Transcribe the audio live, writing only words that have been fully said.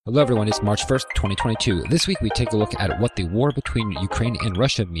Hello everyone, it's March 1st, 2022. This week we take a look at what the war between Ukraine and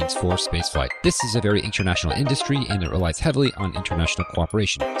Russia means for spaceflight. This is a very international industry and it relies heavily on international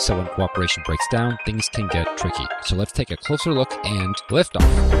cooperation. So when cooperation breaks down, things can get tricky. So let's take a closer look and lift off.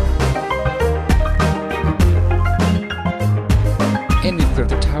 And we've cleared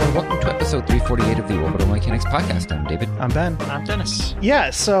the tower. Welcome to episode 348 of the Orbital Mechanics Podcast. I'm David. I'm Ben. I'm Dennis.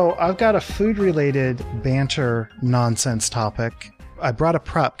 Yeah, so I've got a food-related banter nonsense topic. I brought a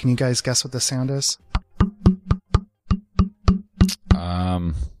prop. Can you guys guess what the sound is?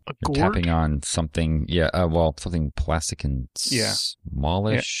 Tapping on something. Yeah, something plastic and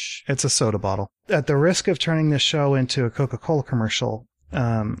smallish. Yeah. It's a soda bottle. At the risk of turning this show into a Coca-Cola commercial,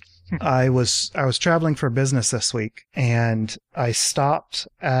 I was traveling for business this week, and I stopped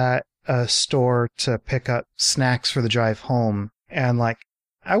at a store to pick up snacks for the drive home, and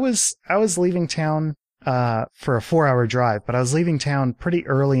I was leaving town for a 4-hour drive, but I was leaving town pretty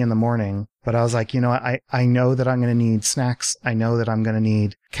early in the morning. But I was like, I know that I'm going to need snacks. I know that I'm going to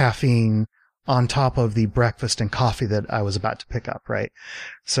need caffeine on top of the breakfast and coffee that I was about to pick up, right?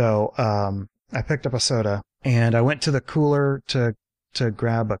 So, I picked up a soda and I went to the cooler to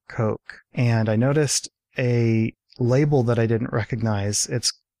grab a Coke, and I noticed a label that I didn't recognize.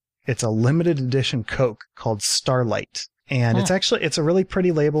 It's a limited edition Coke called Starlight. And it's a really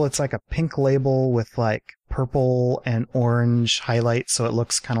pretty label. It's like a pink label with like purple and orange highlights. So it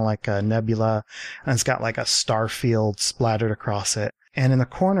looks kind of like a nebula, and it's got like a star field splattered across it. And in the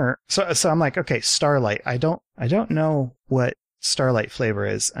corner, so I'm like, okay, Starlight. I don't know what Starlight flavor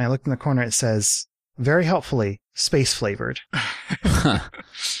is. And I looked in the corner. It says very helpfully space flavored.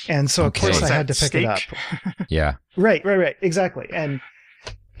 And so of course I had to pick it up. Yeah. Right. Exactly. And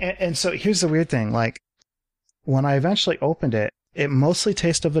so here's the weird thing. Like, when I eventually opened it, it mostly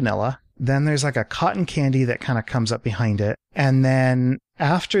tasted of vanilla. Then there's like a cotton candy that kind of comes up behind it. And then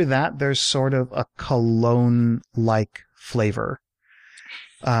after that, there's sort of a cologne-like flavor,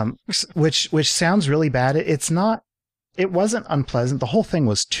 which sounds really bad. It wasn't unpleasant. The whole thing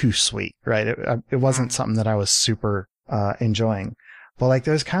was too sweet, right? It wasn't something that I was super enjoying. But like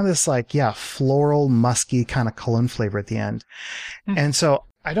there's kind of this floral, musky kind of cologne flavor at the end. And so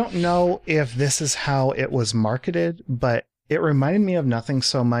I don't know if this is how it was marketed, but it reminded me of nothing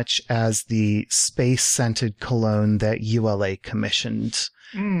so much as the space-scented cologne that ULA commissioned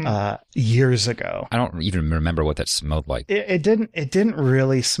years ago. I don't even remember what that smelled like. It didn't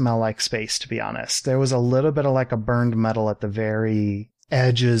really smell like space, to be honest. There was a little bit of like a burned metal at the very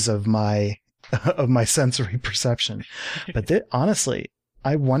edges of my sensory perception. But honestly,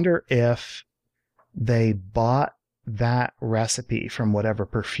 I wonder if they bought that recipe from whatever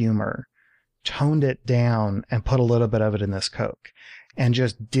perfumer, toned it down, and put a little bit of it in this Coke, and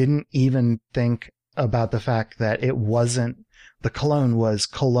just didn't even think about the fact that the cologne was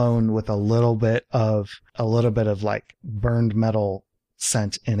cologne with a little bit of like burned metal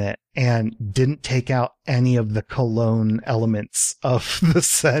scent in it, and didn't take out any of the cologne elements of the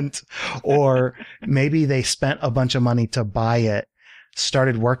scent. Or maybe they spent a bunch of money to buy it,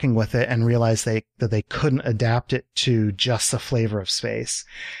 started working with it, and realized that they couldn't adapt it to just the flavor of space.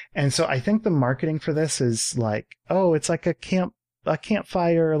 And so I think the marketing for this is like, oh, it's like a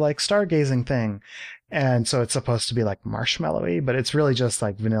campfire, like stargazing thing. And so it's supposed to be like marshmallowy, but it's really just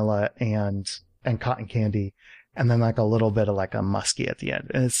like vanilla and cotton candy, and then like a little bit of like a musky at the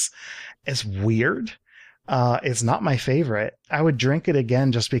end. And it's weird. It's not my favorite. I would drink it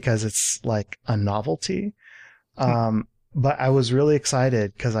again just because it's like a novelty. But I was really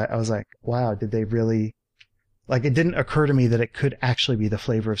excited because I was like, wow, did they really, like, it didn't occur to me that it could actually be the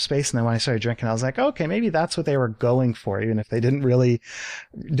flavor of space. And then when I started drinking, I was like, okay, maybe that's what they were going for, even if they didn't really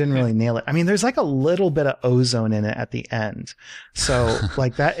nail it. I mean, there's like a little bit of ozone in it at the end. So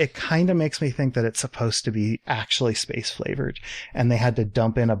like that, it kind of makes me think that it's supposed to be actually space flavored, and they had to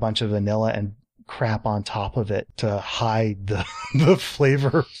dump in a bunch of vanilla and crap on top of it to hide the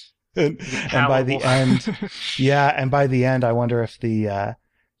flavor. And by the end, I wonder if the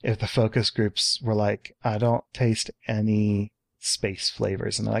focus groups were like, I don't taste any space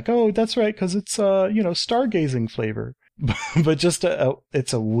flavors, and they're like, oh, that's right, because it's stargazing flavor. But just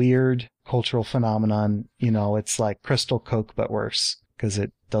it's a weird cultural phenomenon. It's like Crystal Coke but worse, because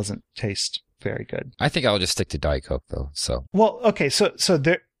it doesn't taste very good. I think I'll just stick to Diet Coke though. So okay, so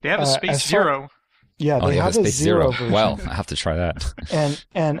they have a Space Zero. Yeah, they have a zero version. Well, I have to try that.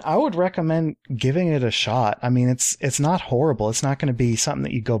 And I would recommend giving it a shot. I mean, it's not horrible. It's not going to be something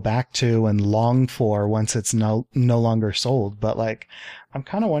that you go back to and long for once it's no longer sold. But like, I'm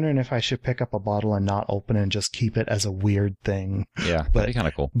kind of wondering if I should pick up a bottle and not open it and just keep it as a weird thing. Yeah, that'd be kind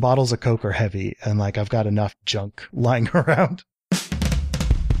of cool. Bottles of Coke are heavy, and like I've got enough junk lying around.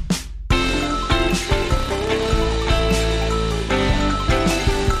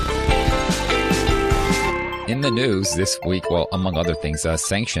 the news this week, well, among other things,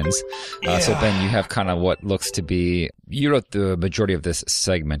 sanctions. So Ben, you have kind of what looks to be, you wrote the majority of this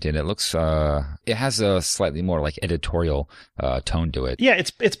segment, and it looks, it has a slightly more like editorial tone to it. Yeah,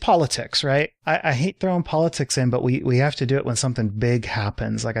 it's politics, right? I hate throwing politics in, but we have to do it when something big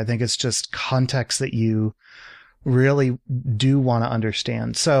happens. Like, I think it's just context that you really do want to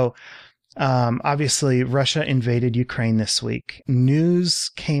understand. So, obviously Russia invaded Ukraine this week.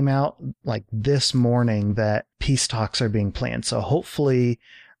 News came out like this morning that peace talks are being planned. So hopefully,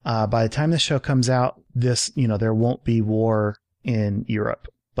 by the time the show comes out, there won't be war in Europe.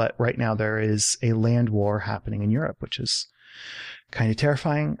 But right now there is a land war happening in Europe, which is kind of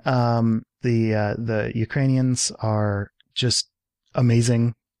terrifying. The Ukrainians are just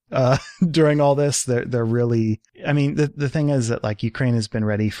amazing. During all this, they're really, I mean, the thing is that like Ukraine has been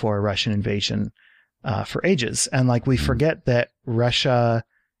ready for a Russian invasion, for ages. And like, we forget that Russia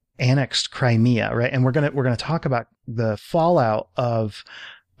annexed Crimea, right? And we're going to talk about the fallout of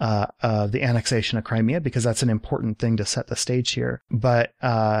the annexation of Crimea, because that's an important thing to set the stage here. But,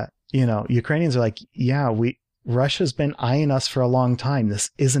 Ukrainians are like, yeah, Russia's been eyeing us for a long time.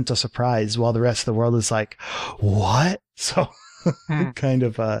 This isn't a surprise, while the rest of the world is like, what? So, kind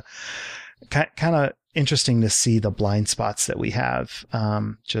of interesting to see the blind spots that we have.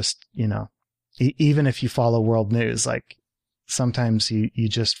 Even if you follow world news, like sometimes you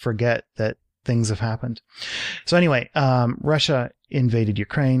just forget that things have happened. So anyway, Russia invaded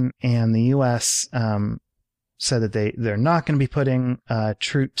Ukraine, and the U.S. Said that they're not going to be putting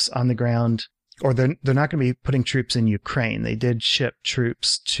troops on the ground, or they're not going to be putting troops in Ukraine. They did ship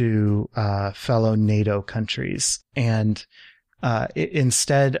troops to fellow NATO countries, and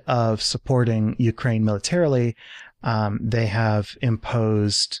instead of supporting Ukraine militarily, they have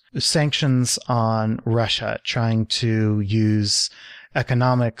imposed sanctions on Russia, trying to use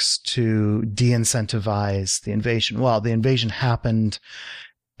economics to de-incentivize the invasion. Well, the invasion happened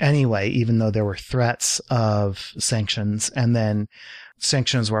anyway, even though there were threats of sanctions, and then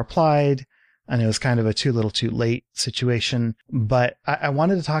sanctions were applied, and it was kind of a too little too late situation. But I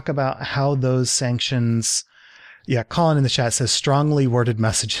wanted to talk about how those sanctions, Colin in the chat says strongly worded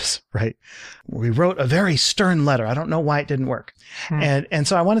messages, right? We wrote a very stern letter. I don't know why it didn't work. And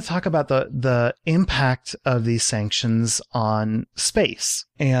so I want to talk about the impact of these sanctions on space.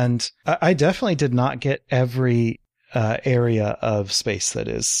 And I definitely did not get every area of space that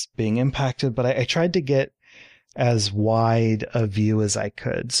is being impacted, but I tried to get as wide a view as I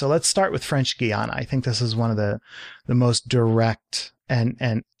could. So let's start with French Guiana. I think this is one of the most direct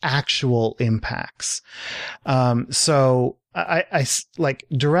and actual impacts. So I like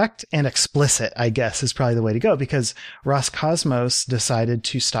direct and explicit, I guess, is probably the way to go, because Roscosmos decided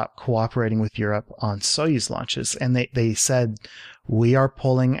to stop cooperating with Europe on Soyuz launches. And they said, we are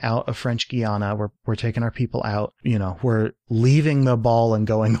pulling out of French Guiana. We're taking our people out. We're leaving the ball and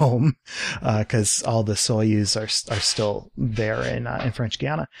going home, cause all the Soyuz are still there in French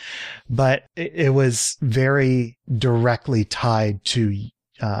Guiana. But it was very directly tied to,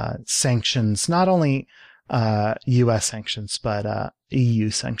 sanctions, not only, U.S. sanctions, but, EU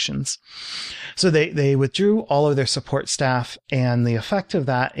sanctions. So they withdrew all of their support staff, and the effect of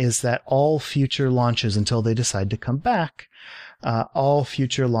that is that all future launches, until they decide to come back, all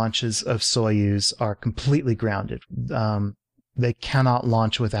future launches of Soyuz are completely grounded. They cannot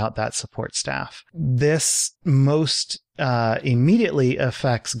launch without that support staff. This most immediately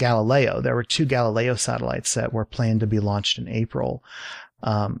affects Galileo. There were 2 Galileo satellites that were planned to be launched in April.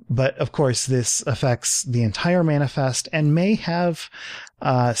 But of course, this affects the entire manifest and may have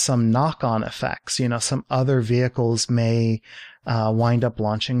some knock-on effects. Some other vehicles may wind up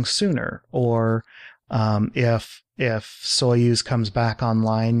launching sooner, or if Soyuz comes back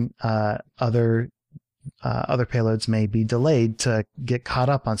online, other payloads may be delayed to get caught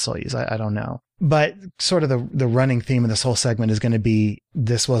up on Soyuz. I don't know. But sort of the running theme of this whole segment is going to be,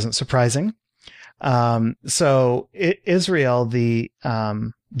 this wasn't surprising. So Israel, the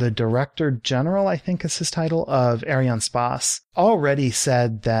director general, I think is his title, of Arianespace, already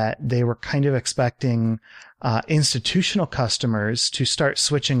said that they were kind of expecting institutional customers to start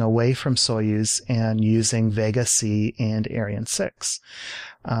switching away from Soyuz and using Vega C and Ariane 6.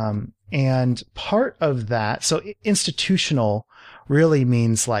 And part of that, so institutional really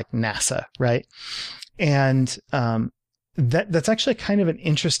means like NASA, right? And that's actually kind of an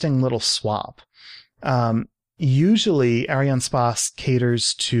interesting little swap. Usually Arianespace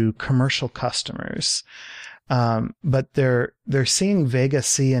caters to commercial customers. But they're seeing Vega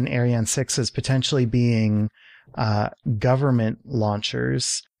C and Ariane 6 as potentially being, government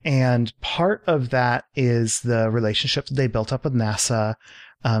launchers. And part of that is the relationship that they built up with NASA,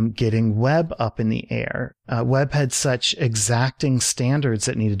 getting Webb up in the air. Webb had such exacting standards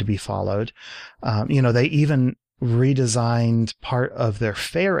that needed to be followed. They even redesigned part of their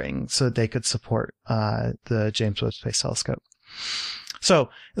fairing so that they could support the James Webb Space Telescope. So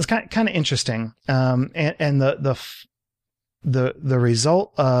it's kind of interesting. And the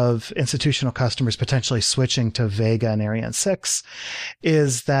result of institutional customers potentially switching to Vega and Ariane 6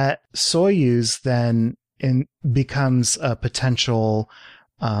 is that Soyuz then becomes a potential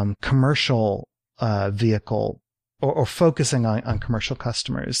commercial vehicle or focusing on commercial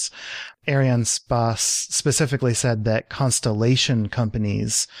customers. Ariane's boss specifically said that constellation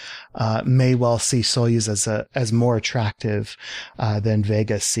companies may well see Soyuz as more attractive than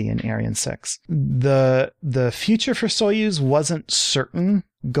Vega C and Ariane 6. The future for Soyuz wasn't certain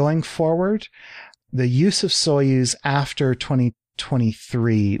going forward. The use of Soyuz after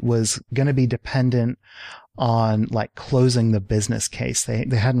 2023 was going to be dependent on like closing the business case. They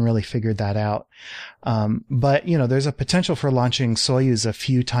hadn't really figured that out. But there's a potential for launching Soyuz a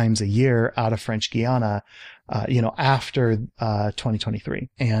few times a year out of French Guiana, after 2023.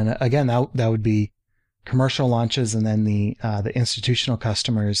 And again, that would be commercial launches, and then the institutional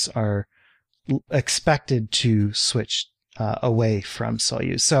customers are expected to switch away from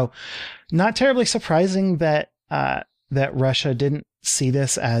Soyuz. So not terribly surprising that Russia didn't see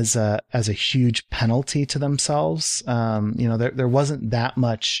this as a huge penalty to themselves. There wasn't that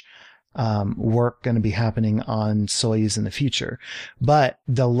much work going to be happening on Soyuz in the future, but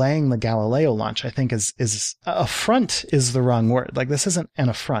delaying the Galileo launch, I think is affront is the wrong word. Like, this isn't an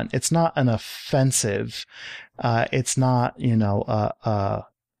affront. It's not an offensive. It's not,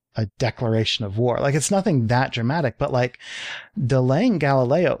 a declaration of war. Like, it's nothing that dramatic, but like delaying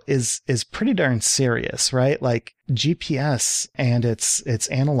Galileo is pretty darn serious, right? Like, GPS and its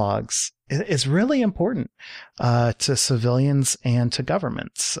analogs is really important to civilians and to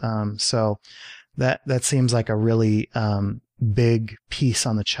governments. So that seems like a really big piece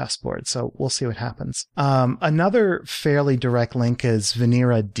on the chessboard. So we'll see what happens. Another fairly direct link is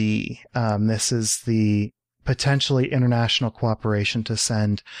Venera D. This is the potentially international cooperation to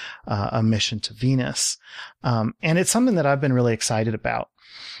send a mission to Venus. And it's something that I've been really excited about.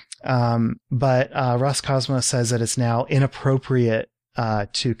 But Roscosmos says that it's now inappropriate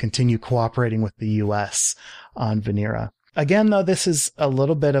to continue cooperating with the U.S. on Venera. Again, though, this is a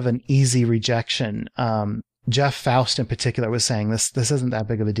little bit of an easy rejection. Jeff Faust in particular was saying this isn't that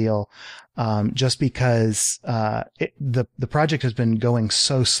big of a deal, just because the project has been going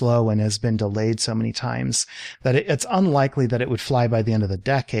so slow and has been delayed so many times that it's unlikely that it would fly by the end of the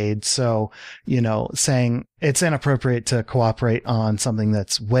decade. So, saying it's inappropriate to cooperate on something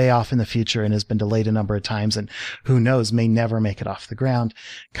that's way off in the future and has been delayed a number of times and who knows, may never make it off the ground.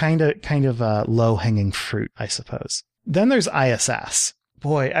 Kind of low hanging fruit, I suppose. Then there's ISS.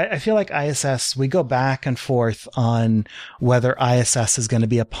 Boy, I feel like ISS, we go back and forth on whether ISS is going to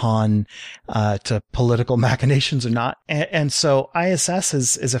be a pawn to political machinations or not. And so ISS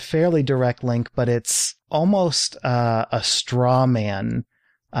is a fairly direct link, but it's almost a straw man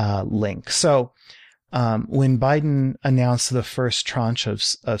link. So when Biden announced the first tranche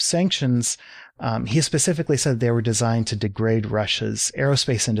of sanctions, he specifically said they were designed to degrade Russia's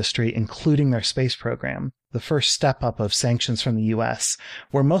aerospace industry, including their space program. The first step up of sanctions from the U.S.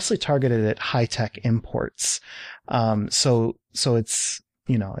 were mostly targeted at high-tech imports. So it's,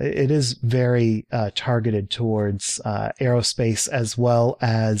 it is very targeted towards aerospace as well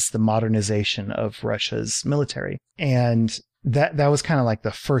as the modernization of Russia's military. And that was kind of like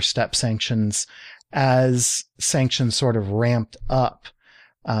the first step sanctions. As sanctions sort of ramped up,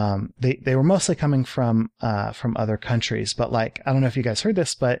 they were mostly coming from other countries, but like, I don't know if you guys heard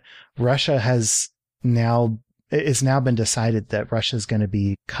this, but it's now been decided that Russia is going to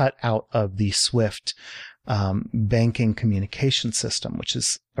be cut out of the SWIFT banking communication system, which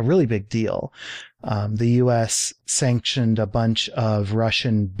is a really big deal. The U.S. sanctioned a bunch of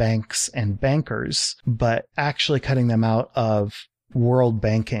Russian banks and bankers, but actually cutting them out of world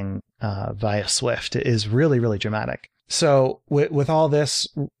banking via SWIFT is really, really dramatic. So with all this,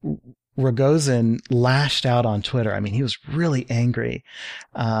 Rogozin lashed out on Twitter. I mean, he was really angry.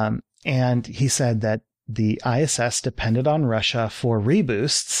 And he said that the ISS depended on Russia for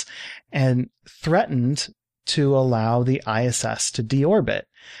reboosts and threatened to allow the ISS to deorbit.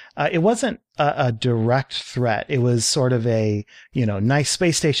 It wasn't a direct threat. It was sort of a, nice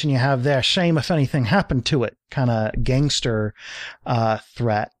space station you have there. Shame if anything happened to it kind of gangster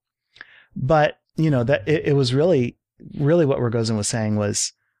threat. But, that it was really what Rogozin was saying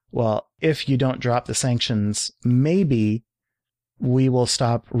was, well, if you don't drop the sanctions, maybe we will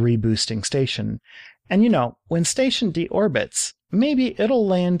stop reboosting station. And, when Station deorbits, maybe it'll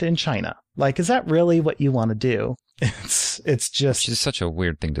land in China. Like, is that really what you want to do? It's just... Which is such a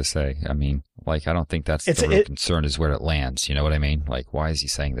weird thing to say. I mean, like, I don't think that's the real concern is where it lands. You know what I mean? Like, why is he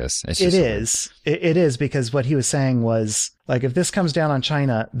saying this? It's just It is, because what he was saying was, like, if this comes down on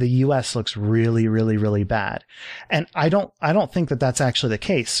China, the U.S. looks really, really, really bad. And I don't think that that's actually the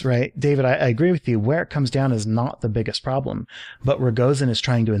case, right? David, I agree with you. Where it comes down is not the biggest problem, but Rogozin is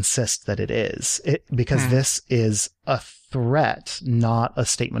trying to insist that it is. Because this is a threat, not a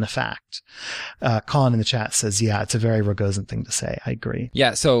statement of fact. Colin in the chat says, yeah, it's a very Rogozin thing to say. I agree.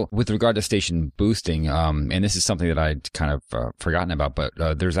 Yeah. So with regard to station boosting, and this is something that I'd kind of forgotten about, but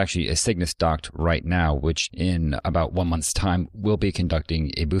there's actually a Cygnus docked right now, which in about 1 month's time will be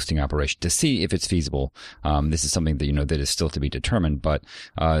conducting a boosting operation to see if it's feasible. This is something that, that is still to be determined, but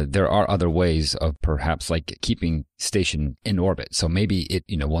there are other ways of perhaps like keeping station in orbit. So maybe it,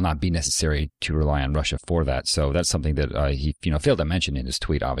 will not be necessary to rely on Russia for that. So that's something that he, failed to mention in his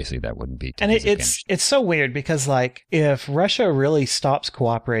tweet. Obviously, that wouldn't be. And it's so weird because, like, if Russia really stops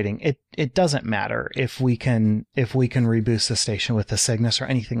cooperating, it doesn't matter if we can reboost the station with the Cygnus or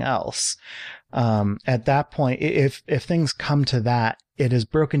anything else. At that point, if things come to that, it is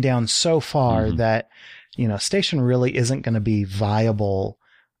broken down so far that, station really isn't going to be viable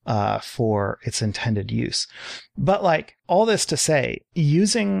for its intended use. But, like, all this to say,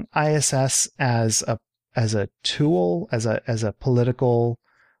 using ISS as a tool, as a political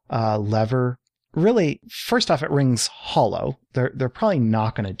lever, really, first off, it rings hollow. They're probably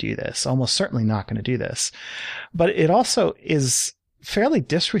not going to do this, almost certainly not going to do this. But it also is fairly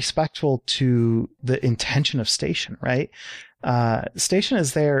disrespectful to the intention of Station, right? Station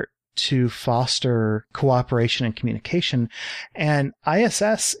is there to foster cooperation and communication. And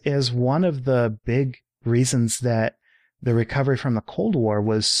ISS is one of the big reasons that the recovery from the Cold War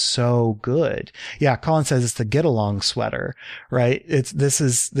was so good. Yeah, Colin says it's the get along sweater, right? This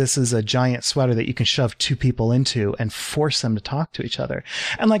is a giant sweater that you can shove two people into and force them to talk to each other.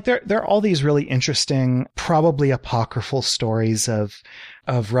 And like there are all these really interesting, probably apocryphal stories of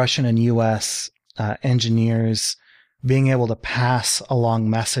Russian and US engineers being able to pass along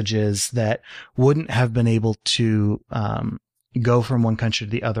messages that wouldn't have been able to go from one country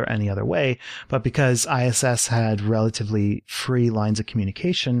to the other any other way. But because ISS had relatively free lines of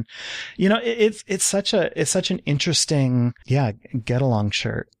communication, it's such an interesting, get along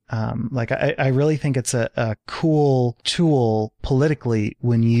shirt. I really think it's a cool tool politically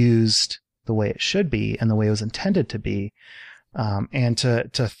when used the way it should be and the way it was intended to be. And to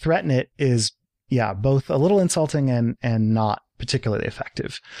threaten it is, both a little insulting and not particularly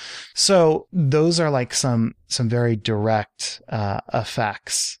effective. So those are like some very direct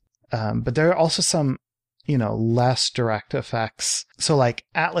effects. But there are also some, less direct effects. So like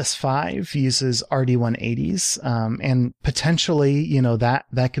Atlas V uses RD-180s, and potentially,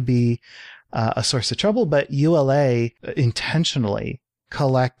 that could be a source of trouble, but ULA intentionally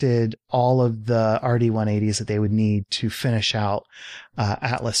collected all of the RD-180s that they would need to finish out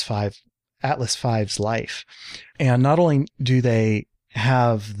Atlas V's life. And not only do they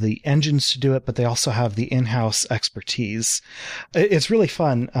have the engines to do it, but they also have the in-house expertise. It's really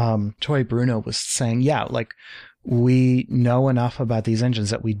fun. Toy Bruno was saying, we know enough about these engines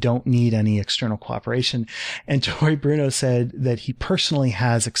that we don't need any external cooperation. And Toy Bruno said that he personally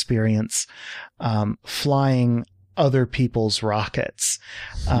has experience flying other people's rockets.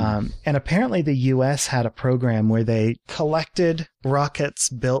 And apparently the US had a program where they collected rockets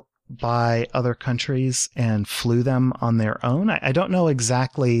built by other countries and flew them on their own. I don't know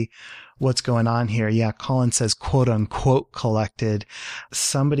exactly what's going on here. Yeah, Colin says quote unquote collected.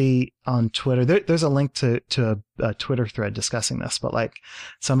 Somebody on Twitter, there's a link to a Twitter thread discussing this, but like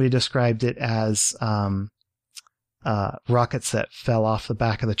somebody described it as rockets that fell off the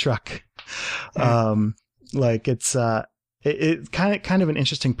back of the truck. It's kind of an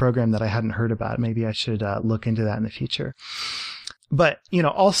interesting program that I hadn't heard about. Maybe I should look into that in the future. But,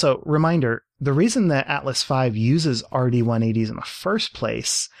 also reminder, the reason that Atlas V uses RD-180s in the first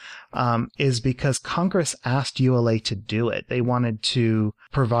place is because Congress asked ULA to do it. They wanted to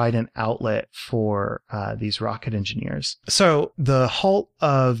provide an outlet for these rocket engineers. So the halt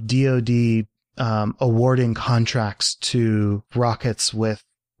of DoD awarding contracts to rockets with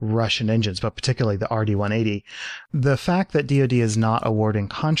Russian engines, but particularly the RD-180, the fact that DoD is not awarding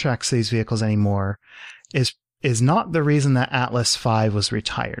contracts to these vehicles anymore is not the reason that Atlas V was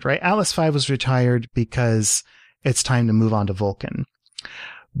retired, right? Atlas V was retired because it's time to move on to Vulcan.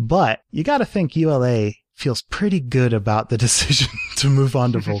 But you got to think ULA feels pretty good about the decision to move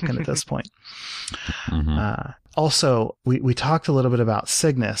on to Vulcan at this point. also, we talked a little bit about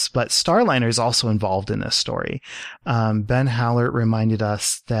Cygnus, but Starliner is also involved in this story. Ben Hallert reminded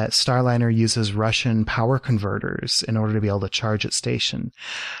us that Starliner uses Russian power converters in order to be able to charge its station.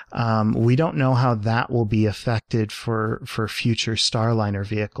 We don't know how that will be affected for future Starliner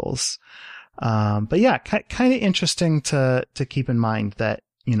vehicles. But yeah, kind of interesting to keep in mind that,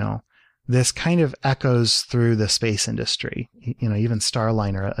 this kind of echoes through the space industry. Even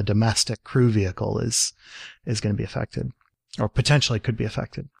Starliner, a domestic crew vehicle, is going to be affected, or potentially could be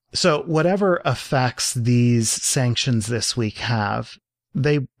affected. So whatever effects these sanctions this week have,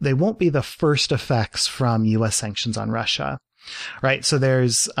 they won't be the first effects from U.S. sanctions on Russia, right? So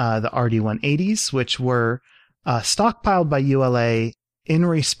there's the RD-180s, which were stockpiled by ULA in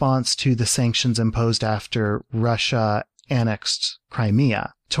response to the sanctions imposed after Russia annexed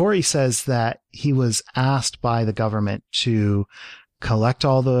Crimea. Tory says that he was asked by the government to collect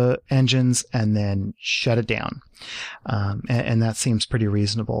all the engines and then shut it down. And that seems pretty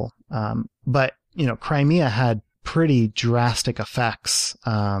reasonable. But, Crimea had pretty drastic effects,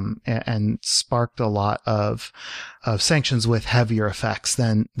 and sparked a lot of sanctions with heavier effects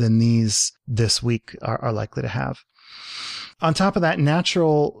than these this week are likely to have. On top of that,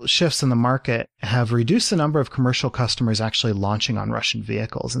 natural shifts in the market have reduced the number of commercial customers actually launching on Russian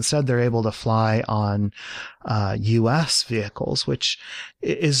vehicles. Instead, they're able to fly on U.S. vehicles, which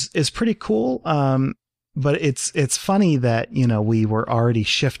is pretty cool. But it's funny that, we were already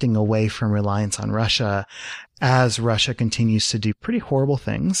shifting away from reliance on Russia as Russia continues to do pretty horrible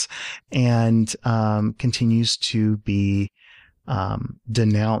things and continues to be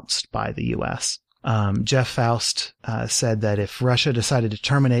denounced by the U.S. Jeff Faust said that if Russia decided to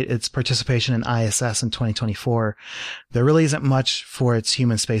terminate its participation in ISS in 2024, there really isn't much for its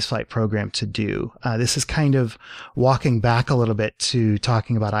human spaceflight program to do. This is kind of walking back a little bit to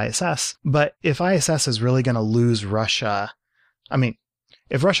talking about ISS. But if ISS is really going to lose Russia,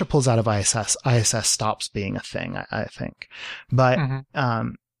 if Russia pulls out of ISS stops being a thing, I think. But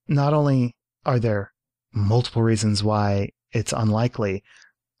not only are there multiple reasons why it's unlikely,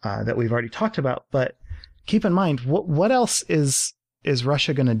 that we've already talked about, but keep in mind, what else is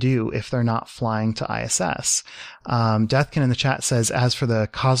Russia going to do if they're not flying to ISS? Deathkin in the chat says, as for the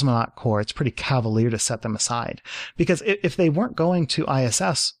cosmonaut corps, it's pretty cavalier to set them aside, because if they weren't going to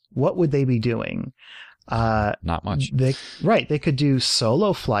ISS, what would they be doing? Not much. They could do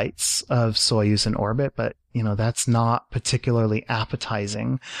solo flights of Soyuz in orbit, but that's not particularly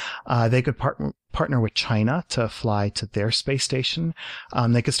appetizing. They could partner with China to fly to their space station.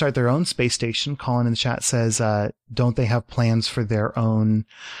 They could start their own space station. Colin in the chat says, don't they have plans for their own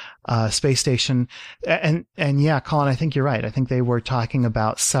space station? And yeah, Colin, I think you're right. I think they were talking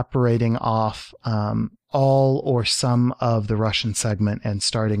about separating off all or some of the Russian segment and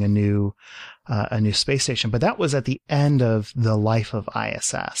starting a new space station. But that was at the end of the life of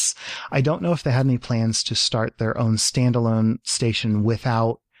ISS. I don't know if they had any plans to start their own standalone station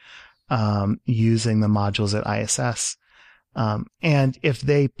without using the modules at ISS. And if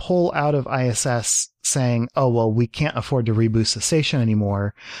they pull out of ISS saying, oh, well, we can't afford to reboost the station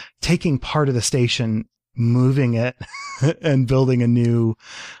anymore, taking part of the station, moving it and building a new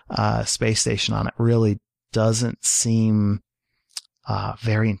space station on it really doesn't seem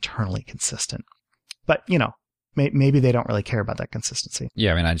very internally consistent. But, maybe they don't really care about that consistency.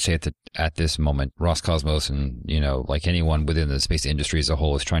 Yeah, I'd say at this moment, Roscosmos and, like anyone within the space industry as a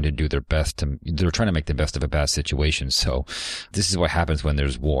whole is trying to do their best they're trying to make the best of a bad situation. So this is what happens when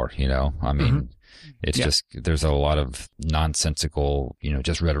there's war, It's just, there's a lot of nonsensical,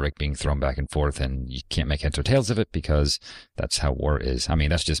 just rhetoric being thrown back and forth, and you can't make heads or tails of it because that's how war is.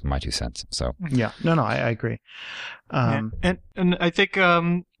 That's just my 2 cents. So yeah, no, I agree. And I think,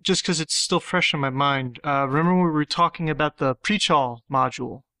 just because it's still fresh in my mind, remember when we were talking about the Prichal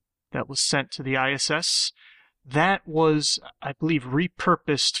module that was sent to the ISS? That was, I believe,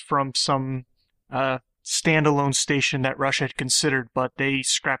 repurposed from some standalone station that Russia had considered, but they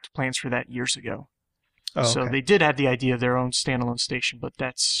scrapped plans for that years ago. Oh, okay. So they did have the idea of their own standalone station, but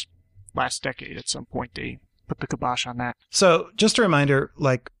that's last decade at some point they put the kibosh on that. So just a reminder,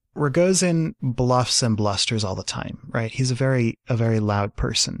 Rogozin bluffs and blusters all the time, right? He's a very loud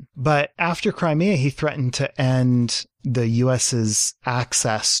person. But after Crimea, he threatened to end the U.S.'s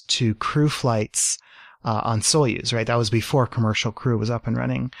access to crew flights on Soyuz, right? That was before commercial crew was up and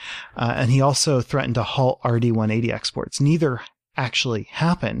running. And he also threatened to halt RD-180 exports. Neither actually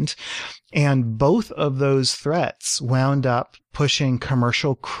happened. And both of those threats wound up pushing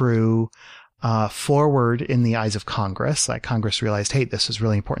commercial crew forward in the eyes of Congress. Congress realized, hey, this is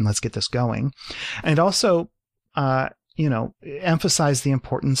really important. Let's get this going. And also, emphasize the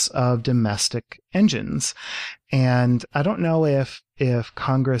importance of domestic engines. And I don't know if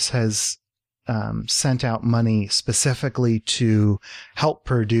Congress has sent out money specifically to help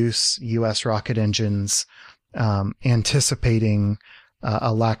produce U.S. rocket engines, anticipating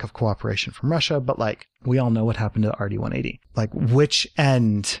a lack of cooperation from Russia. But like, we all know what happened to RD-180. Like, which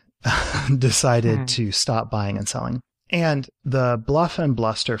end decided to stop buying and selling? And the bluff and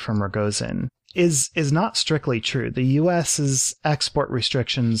bluster from Rogozin is not strictly true. The U.S.'s export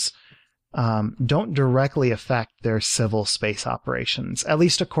restrictions don't directly affect their civil space operations, at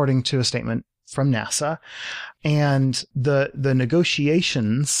least according to a statement from NASA. And the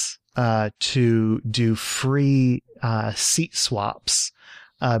negotiations to do free seat swaps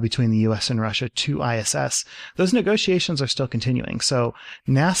between the U.S. and Russia to ISS, those negotiations are still continuing. So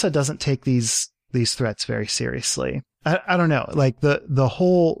NASA doesn't take these threats very seriously. I don't know. Like the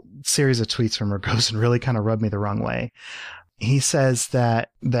whole series of tweets from Rogozin really kind of rubbed me the wrong way. He says that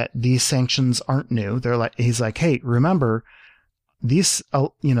these sanctions aren't new. He's like, hey, remember these,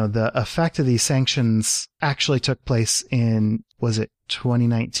 the effect of these sanctions actually took place in, was it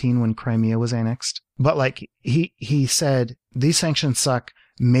 2019 when Crimea was annexed? But like he said, these sanctions suck.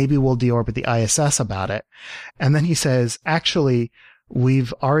 Maybe we'll deorbit the ISS about it. And then he says, actually,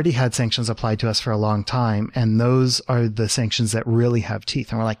 we've already had sanctions applied to us for a long time, and those are the sanctions that really have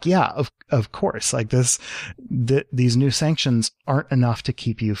teeth. And we're like, yeah, of course. Like these new sanctions aren't enough to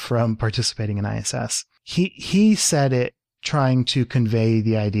keep you from participating in ISS. He said it trying to convey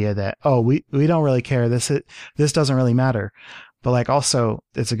the idea that, oh, we don't really care. This doesn't really matter. But like, also,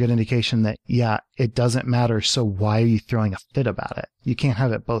 it's a good indication that, yeah, it doesn't matter. So why are you throwing a fit about it? You can't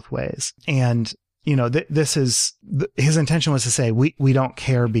have it both ways. And his intention was to say, we don't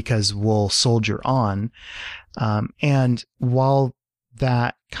care because we'll soldier on. And while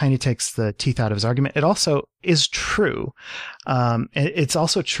that kind of takes the teeth out of his argument, it also is true. It's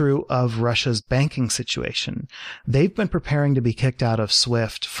also true of Russia's banking situation. They've been preparing to be kicked out of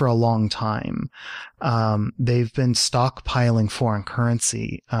SWIFT for a long time. They've been stockpiling foreign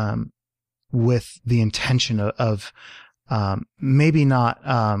currency, with the intention of maybe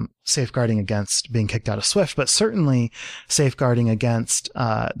not safeguarding against being kicked out of SWIFT, but certainly safeguarding against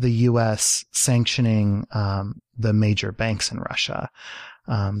the U.S. sanctioning the major banks in Russia.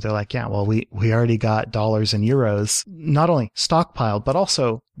 They're like, yeah, well, we already got dollars and euros, not only stockpiled, but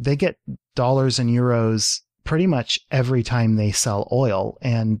also they get dollars and euros pretty much every time they sell oil.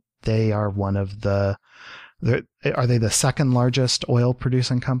 And they are are they the second largest oil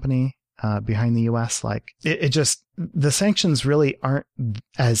producing company behind the U.S.? Like the sanctions really aren't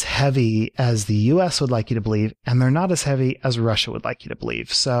as heavy as the U.S. would like you to believe, and they're not as heavy as Russia would like you to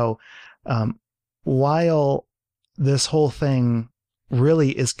believe. So, while this whole thing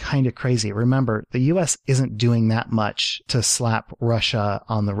really is kind of crazy, remember, the U.S. isn't doing that much to slap Russia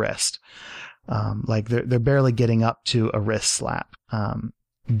on the wrist. Like they're barely getting up to a wrist slap.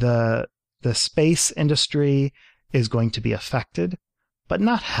 The space industry is going to be affected, but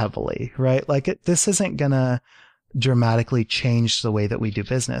not heavily, right? Like this isn't gonna dramatically change the way that we do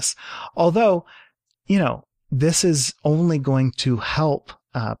business. Although, this is only going to help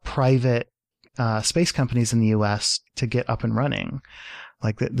private space companies in the U.S. to get up and running.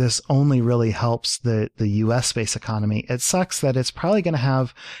 Like this only really helps the U.S. space economy. It sucks that it's probably going to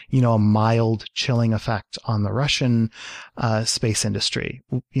have, a mild chilling effect on the Russian space industry.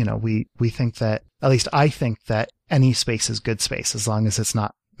 We think that, at least I think that any space is good space as long as it's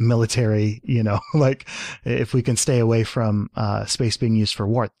not military, like if we can stay away from space being used for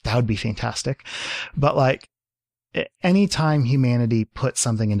war, that would be fantastic. But like, anytime humanity puts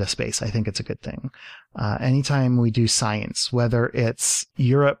something into space, I think it's a good thing. Anytime we do science, whether it's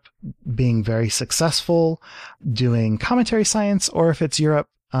Europe being very successful doing cometary science, or if it's Europe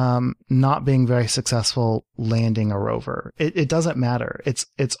not being very successful landing a rover, it doesn't matter.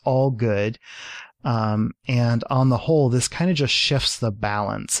 It's all good. And on the whole, this kind of just shifts the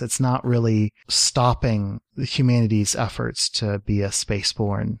balance. It's not really stopping humanity's efforts to be a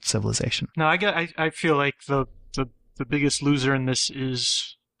spaceborne civilization. No, I feel like the biggest loser in this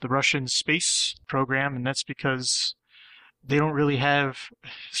is the Russian space program, and that's because they don't really have,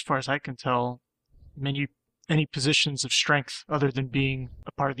 as far as I can tell, any positions of strength other than being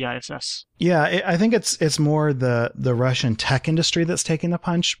a part of the ISS. Yeah, I think it's more the Russian tech industry that's taking the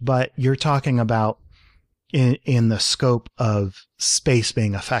punch, but you're talking about in the scope of space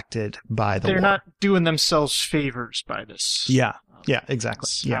being affected by the war. They're not doing themselves favors by this. Yeah,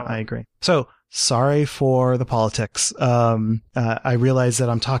 exactly. Yeah, I agree. So, sorry for the politics. I realize that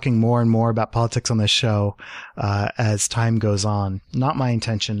I'm talking more and more about politics on this show as time goes on. Not my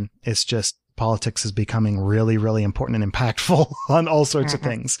intention. It's just politics is becoming really, really important and impactful on all sorts of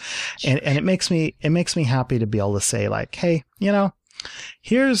things. And it makes me happy to be able to say like, hey,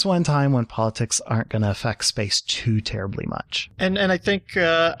 here's one time when politics aren't going to affect space too terribly much. And I think,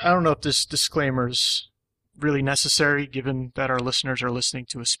 I don't know if this disclaimer's really necessary given that our listeners are listening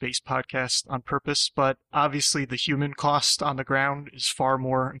to a space podcast on purpose, but obviously the human cost on the ground is far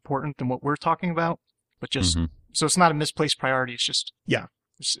more important than what we're talking about. But just, so it's not a misplaced priority. It's just,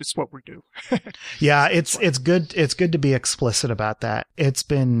 it's what we do. Yeah. It's good. It's good to be explicit about that. It's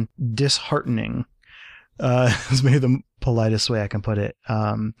been disheartening. Is maybe the politest way I can put it.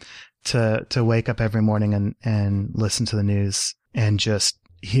 To wake up every morning and listen to the news and just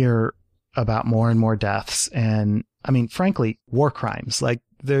hear about more and more deaths. And I mean, frankly, war crimes. Like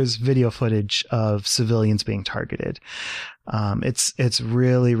there's video footage of civilians being targeted. It's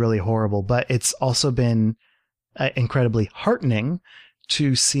really, really horrible, but it's also been incredibly heartening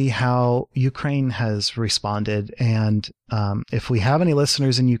to see how Ukraine has responded. And if we have any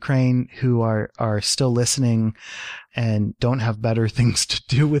listeners in Ukraine who are still listening and don't have better things to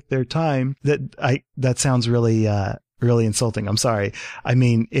do with their time, that sounds really really insulting. I'm sorry. I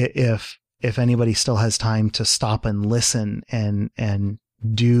mean, if anybody still has time to stop and listen and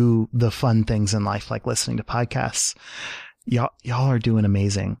do the fun things in life like listening to podcasts, y'all are doing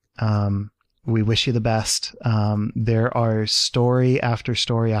amazing. We wish you the best. There are story after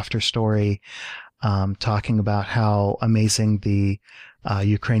story after story talking about how amazing the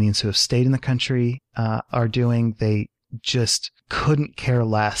Ukrainians who have stayed in the country are doing. They just couldn't care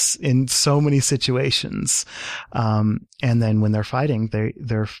less in so many situations. And then when they're fighting,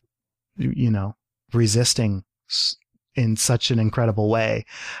 they're resisting in such an incredible way.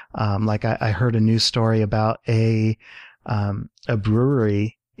 Like I heard a news story about a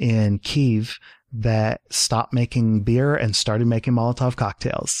brewery in Kyiv that stopped making beer and started making Molotov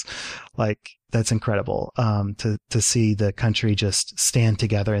cocktails. Like that's incredible. To see the country just stand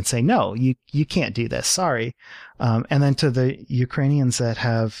together and say, no, you can't do this. Sorry. And then to the Ukrainians that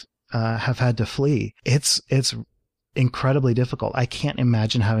have had to flee, it's incredibly difficult. I can't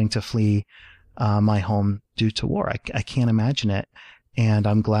imagine having to flee my home due to war. I can't imagine it. And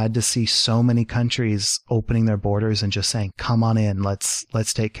I'm glad to see so many countries opening their borders and just saying, come on in, let's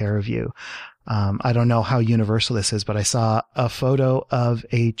take care of you. I don't know how universal this is, but I saw a photo of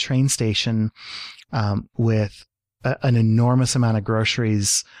a train station with an enormous amount of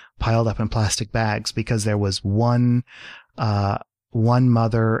groceries piled up in plastic bags because there was one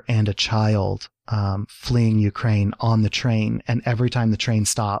mother and a child fleeing Ukraine on the train. And every time the train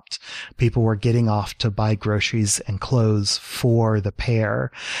stopped, people were getting off to buy groceries and clothes for the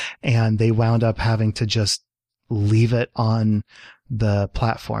pair. And they wound up having to just leave it on the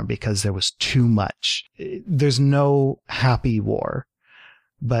platform because there was too much. There's no happy war,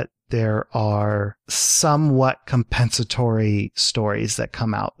 but there are somewhat compensatory stories that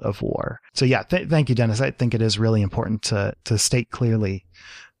come out of war. So yeah, thank you, Dennis. I think it is really important to state clearly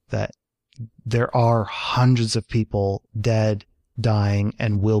that there are hundreds of people dead, dying,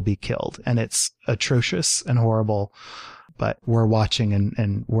 and will be killed. And it's atrocious and horrible, but we're watching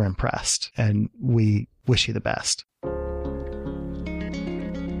and we're impressed, and we wish you the best.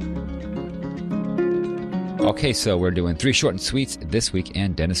 Okay, so we're doing 3 short and sweets this week.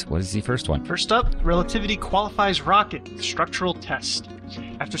 And Dennis, what is the first one? First up, Relativity qualifies rocket structural test.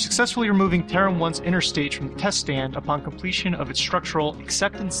 After successfully removing Terran 1's inner stage from the test stand upon completion of its Structural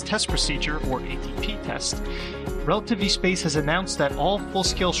Acceptance Test Procedure, or ATP test, Relativity Space has announced that all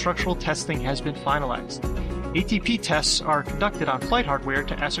full-scale structural testing has been finalized. ATP tests are conducted on flight hardware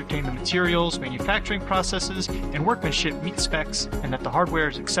to ascertain the materials, manufacturing processes, and workmanship meet specs, and that the hardware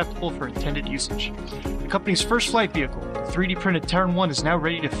is acceptable for intended usage. The company's first flight vehicle, the 3D printed Terran 1, is now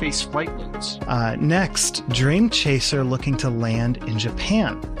ready to face flight loads. Next, Dream Chaser looking to land in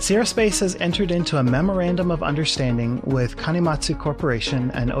Japan. Sierra Space has entered into a memorandum of understanding with Kanimatsu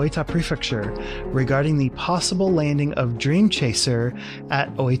Corporation and Oita Prefecture regarding the possible landing of Dream Chaser at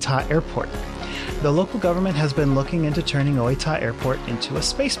Oita Airport. The local government has been looking into turning Oita Airport into a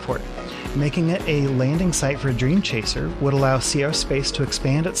spaceport. Making it a landing site for Dream Chaser would allow Sierra Space to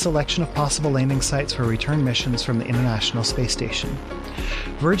expand its selection of possible landing sites for return missions from the International Space Station.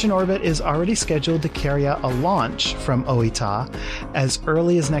 Virgin Orbit is already scheduled to carry out a launch from Oita as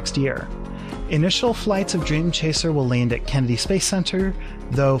early as next year. Initial flights of Dream Chaser will land at Kennedy Space Center,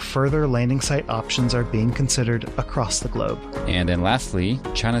 though further landing site options are being considered across the globe. And then lastly,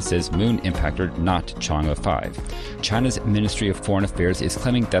 China says moon impactor not Chang'e 5. China's Ministry of Foreign Affairs is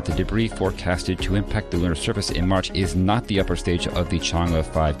claiming that the debris forecasted to impact the lunar surface in March is not the upper stage of the Chang'e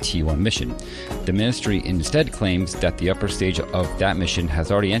 5 T1 mission. The ministry instead claims that the upper stage of that mission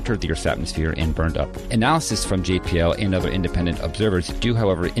has already entered the Earth's atmosphere and burned up. Analysis from JPL and other independent observers do,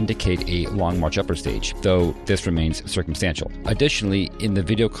 however, indicate a Long March upper stage, though this remains circumstantial. Additionally, in the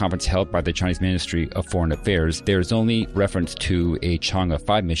video conference held by the Chinese Ministry of Foreign Affairs, there is only reference to a Chang'e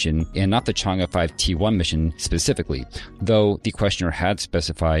 5 mission and not the Chang'e 5 T1 mission specifically, though the questioner had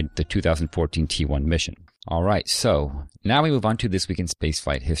specified the 2014 T1 mission. All right, so now we move on to This Week in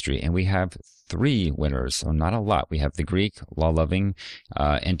Spaceflight History, and we have 3 winners, so not a lot. We have the Greek, Law-Loving,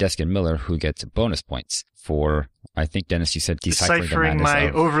 and Deskin Miller, who gets bonus points for, I think, Dennis, you said deciphering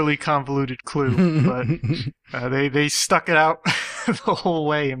my overly convoluted clue, but they stuck it out the whole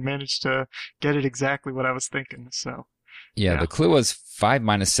way and managed to get it exactly what I was thinking, so... Yeah, the clue was 5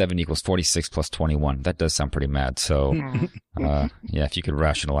 minus 7 equals 46 plus 21. That does sound pretty mad. So, if you could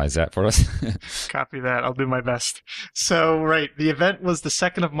rationalize that for us. Copy that. I'll do my best. So, right, the event was the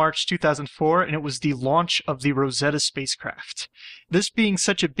 2nd of March, 2004, and it was the launch of the Rosetta spacecraft. This being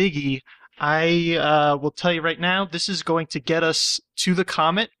such a biggie, I will tell you right now, this is going to get us to the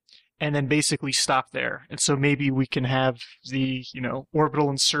comet and then basically stop there. And so maybe we can have the, orbital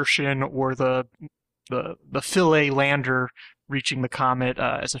insertion or the Philae lander reaching the comet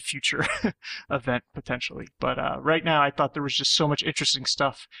as a future event potentially. But right now, I thought there was just so much interesting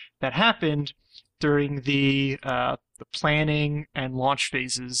stuff that happened during the planning and launch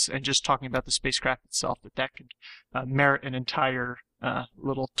phases, and just talking about the spacecraft itself, that could merit an entire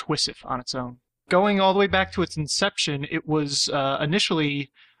little twist on its own. Going all the way back to its inception, it was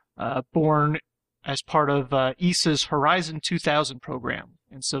initially born as part of ESA's Horizon 2000 program,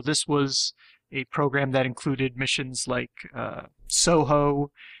 and so this was a program that included missions like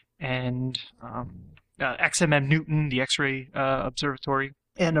SOHO and XMM Newton, the X-ray observatory.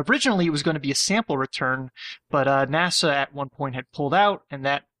 And originally it was going to be a sample return, but NASA at one point had pulled out, and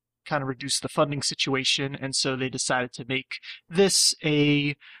that kind of reduced the funding situation, and so they decided to make this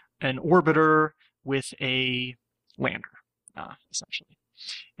an orbiter with a lander, essentially.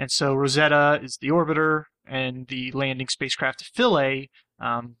 And so Rosetta is the orbiter, and the landing spacecraft Philae,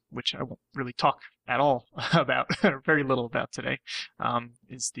 which I won't really talk at all about, or very little about today,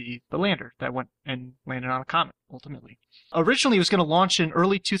 is the lander that went and landed on a comet, ultimately. Originally, it was going to launch in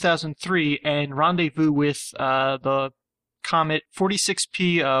early 2003 and rendezvous with the comet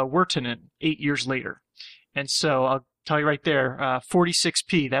 46P Wirtanen 8 years later. And so I'll tell you right there,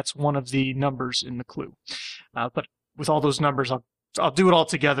 46P, that's one of the numbers in the clue. But with all those numbers, I'll do it all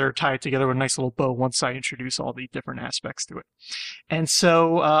together, tie it together with a nice little bow once I introduce all the different aspects to it. And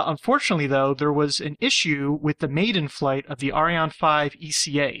so, unfortunately, though, there was an issue with the maiden flight of the Ariane 5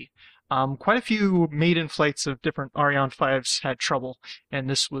 ECA. Quite a few maiden flights of different Ariane 5s had trouble, and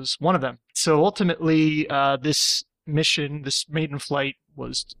this was one of them. So ultimately, this mission, this maiden flight,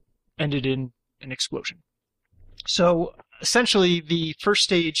 ended in an explosion. So essentially, the first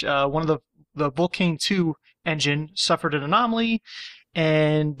stage, one of the Vulcain 2 engine suffered an anomaly,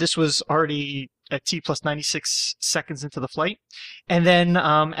 and this was already at T plus 96 seconds into the flight. And then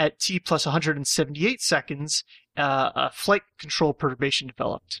at T plus 178 seconds, a flight control perturbation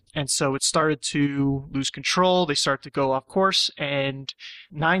developed. And so it started to lose control. They started to go off course. And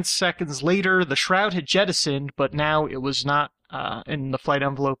 9 seconds later, the shroud had jettisoned, but now it was not in the flight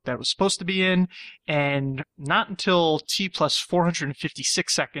envelope that it was supposed to be in. And not until T plus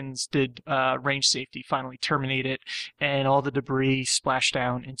 456 seconds did range safety finally terminate it, and all the debris splashed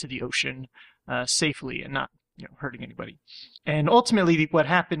down into the ocean safely and not hurting anybody. And ultimately, what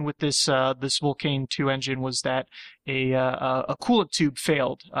happened with this Vulcain 2 engine was that a coolant tube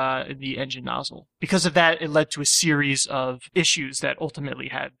failed in the engine nozzle. Because of that, it led to a series of issues that ultimately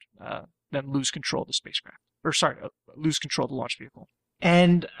had them lose control of the spacecraft. Lose control of the launch vehicle.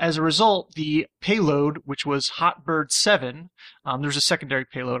 And as a result, the payload, which was Hotbird 7, there's a secondary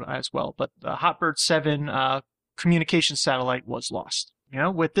payload as well, but the Hotbird 7 communication satellite was lost.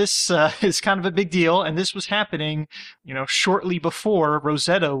 With this is kind of a big deal, and this was happening, shortly before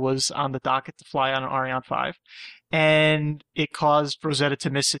Rosetta was on the docket to fly on an Ariane 5, and it caused Rosetta to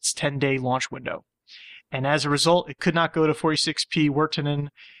miss its 10-day launch window. And as a result, it could not go to 46P Wirtanen,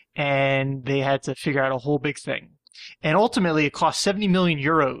 and they had to figure out a whole big thing. And ultimately, it cost 70 million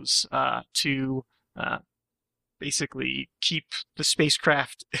euros to basically keep the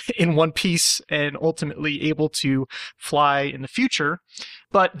spacecraft in one piece and ultimately able to fly in the future.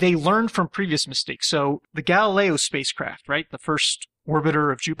 But they learned from previous mistakes. So the Galileo spacecraft, right, the first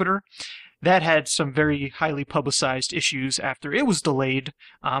orbiter of Jupiter, that had some very highly publicized issues after it was delayed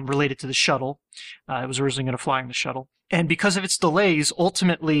related to the shuttle. It was originally going to fly in the shuttle. And because of its delays,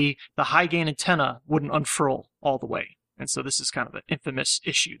 ultimately, the high-gain antenna wouldn't unfurl all the way. And so this is kind of an infamous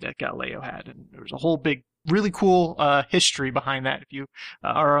issue that Galileo had. And there was a whole big, really cool history behind that if you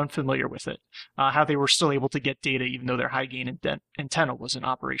are unfamiliar with it. How they were still able to get data even though their high-gain antenna wasn't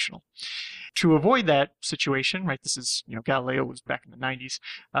operational. To avoid that situation, right, this is, Galileo was back in the 90s.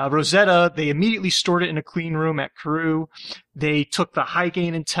 Rosetta, they immediately stored it in a clean room at Kourou. They took the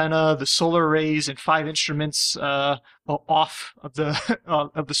high-gain antenna, the solar arrays, and 5 instruments off of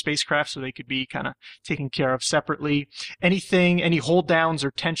the spacecraft so they could be kind of taken care of separately. Any hold downs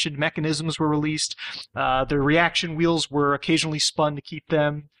or tension mechanisms were released. Their reaction wheels were occasionally spun to keep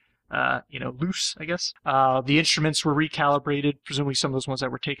them loose, I guess. The instruments were recalibrated, presumably some of those ones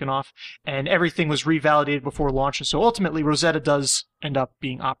that were taken off, and everything was revalidated before launch. And so ultimately, Rosetta does end up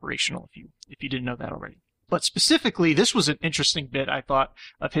being operational, if you didn't know that already. But specifically, this was an interesting bit, I thought,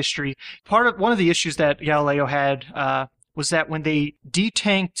 of history. One of the issues that Galileo had was that when they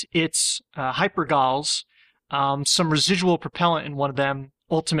detanked its hypergals, some residual propellant in one of them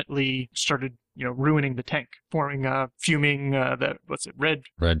ultimately started ruining the tank, forming fuming,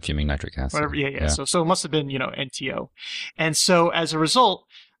 red fuming nitric acid. Whatever, yeah. So it must have been, NTO. And so as a result,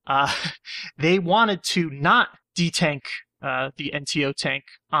 they wanted to not detank the NTO tank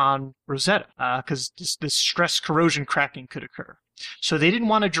on Rosetta, because this stress corrosion cracking could occur. So they didn't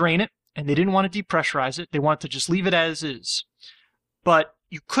want to drain it, and they didn't want to depressurize it. They wanted to just leave it as is. But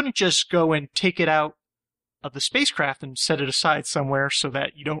you couldn't just go and take it out of the spacecraft and set it aside somewhere so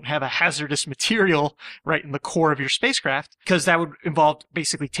that you don't have a hazardous material right in the core of your spacecraft, because that would involve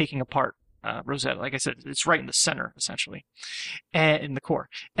basically taking apart Rosetta. Like I said, it's right in the center, essentially, and in the core.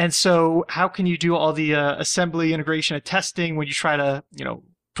 And so how can you do all the assembly, integration, and testing when you try to,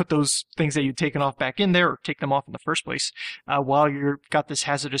 put those things that you'd taken off back in there or take them off in the first place while you've got this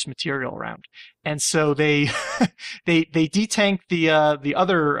hazardous material around? And so they detanked the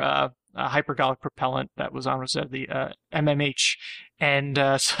other hypergolic propellant that was on Rosetta, the MMH, and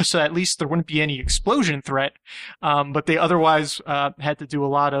so at least there wouldn't be any explosion threat. But they otherwise had to do a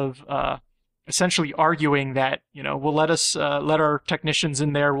lot of essentially arguing that we'll let our technicians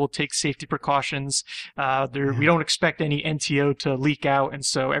in there. We'll take safety precautions. We don't expect any NTO to leak out, and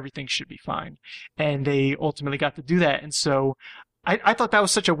so everything should be fine. And they ultimately got to do that, and so. I thought that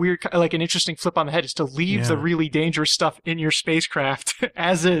was such a weird, like an interesting flip on the head, is to leave the really dangerous stuff in your spacecraft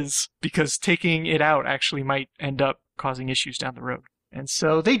as is, because taking it out actually might end up causing issues down the road. And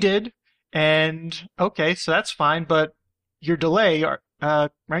so they did, and okay, so that's fine, but your delay,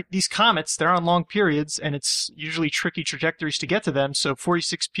 right, these comets, they're on long periods, and it's usually tricky trajectories to get to them, so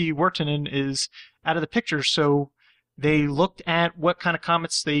 46P Wirtanen is out of the picture, so they looked at what kind of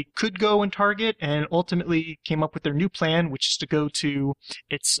comets they could go and target, and ultimately came up with their new plan, which is to go to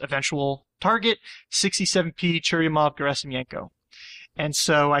its eventual target, 67P Churyumov-Gerasimenko. And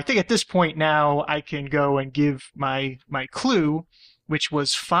so I think at this point now I can go and give my clue, which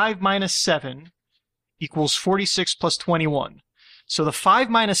was 5 minus 7 equals 46 plus 21. So the 5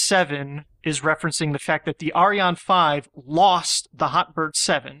 minus 7 is referencing the fact that the Ariane 5 lost the Hotbird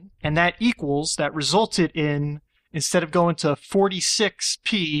 7, and that resulted in, instead of going to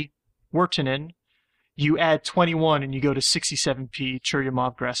 46P Wirtanen, you add 21 and you go to 67P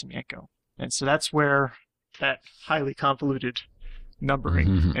Churyumov-Gerasimenko. And so that's where that highly convoluted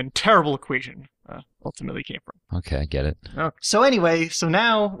numbering and terrible equation ultimately came from. Okay, I get it. Okay. So anyway,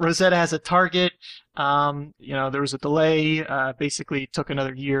 now Rosetta has a target. There was a delay. Basically, it took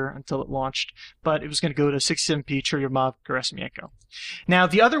another year until it launched, but it was going to go to 67P Churyumov-Gerasimenko. Now,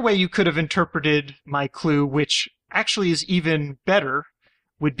 the other way you could have interpreted my clue, which actually is even better,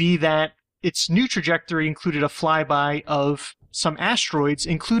 would be that its new trajectory included a flyby of some asteroids,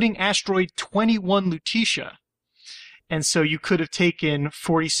 including asteroid 21 Lutetia. And so you could have taken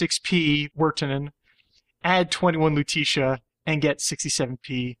 46P Wirtanen, add 21 Lutetia, and get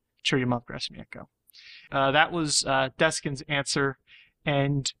 67P Churyumov-Gerasimenko. That was Deskin's answer.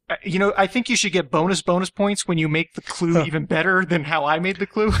 And, I think you should get bonus points when you make the clue even better than how I made the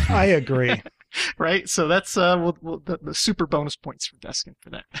clue. I agree. Right? So that's the super bonus points for Deskin for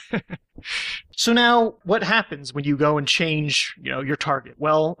that. So now, what happens when you go and change, your target?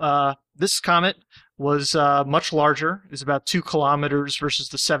 Well, this comet was much larger. It was about 2 kilometers versus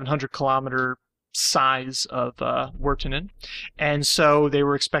the 700 kilometer size of Wirtanen, and so they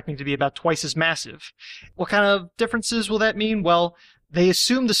were expecting to be about twice as massive. What kind of differences will that mean? Well, they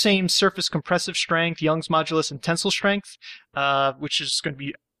assume the same surface compressive strength, Young's modulus, and tensile strength, which is going to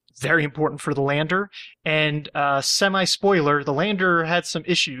be very important for the lander. And semi-spoiler, the lander had some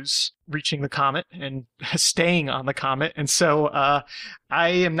issues reaching the comet and staying on the comet. And so I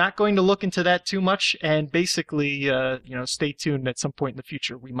am not going to look into that too much. And basically, stay tuned. At some point in the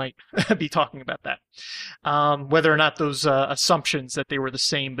future, we might be talking about that. Whether or not those assumptions that they were the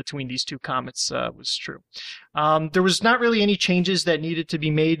same between these two comets was true. There was not really any changes that needed to be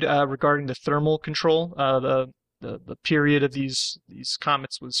made regarding the thermal control. The period of these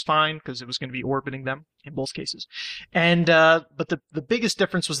comets was fine because it was going to be orbiting them in both cases. And but the biggest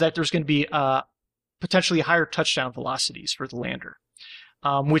difference was that there's going to be potentially higher touchdown velocities for the lander,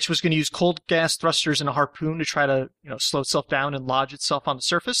 which was going to use cold gas thrusters and a harpoon to try to slow itself down and lodge itself on the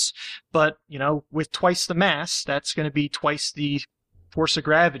surface. But with twice the mass, that's going to be twice the force of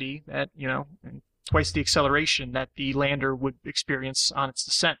gravity that and twice the acceleration that the lander would experience on its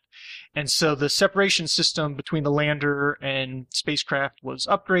descent. And so the separation system between the lander and spacecraft was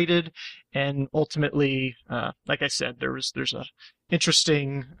upgraded, and ultimately, like I said, there's a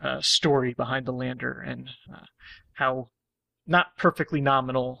interesting story behind the lander and how not perfectly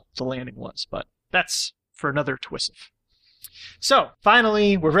nominal the landing was, but that's for another twist. So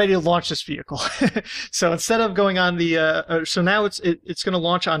finally, we're ready to launch this vehicle. So instead of going on so now it's going to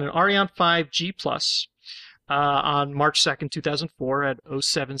launch on an Ariane 5 G Plus on March 2nd, 2004 at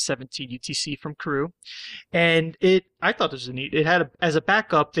 0717 UTC from Kourou. And I thought this was neat. It had as a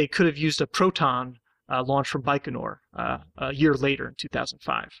backup, they could have used a Proton launch from Baikonur a year later in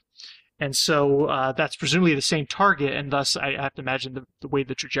 2005. And so that's presumably the same target, and thus I have to imagine the way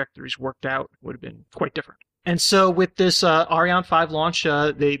the trajectories worked out would have been quite different. And so with this Ariane 5 launch,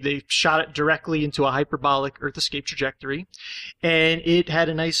 they shot it directly into a hyperbolic Earth escape trajectory. And it had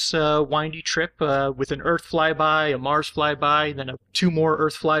a nice windy trip with an Earth flyby, a Mars flyby, and then two more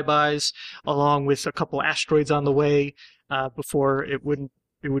Earth flybys, along with a couple asteroids on the way before it would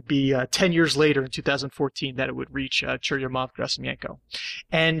be 10 years later in 2014 that it would reach Churyumov-Gerasimenko.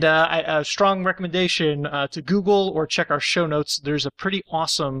 And a strong recommendation to Google or check our show notes. There's a pretty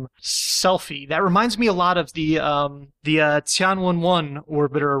awesome selfie that reminds me a lot of the Tianwen-1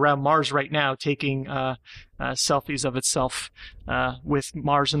 orbiter around Mars right now, taking selfies of itself with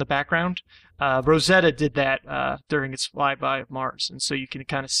Mars in the background. Rosetta did that during its flyby of Mars, and so you can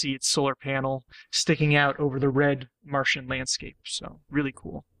kind of see its solar panel sticking out over the red Martian landscape. So really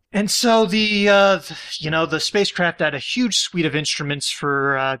cool. And so the spacecraft had a huge suite of instruments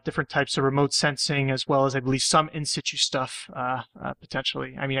for different types of remote sensing, as well as I believe some in situ stuff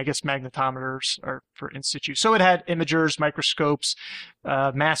potentially. I mean, I guess magnetometers are for in situ. So it had imagers, microscopes,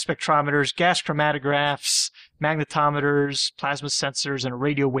 mass spectrometers, gas chromatographs, magnetometers, plasma sensors, and a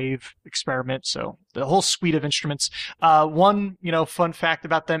radio wave experiment. So the whole suite of instruments. One fun fact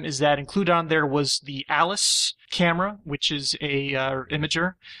about them is that included on there was the ALICE camera, which is a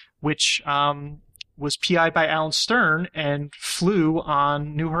imager, which was PI'd by Alan Stern and flew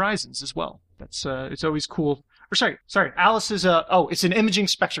on New Horizons as well. That's it's always cool. Or sorry, ALICE is it's an imaging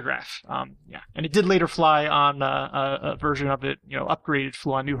spectrograph. And it did later fly on a version of it, upgraded,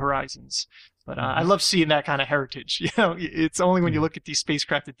 flew on New Horizons. But I love seeing that kind of heritage. It's only when you look at these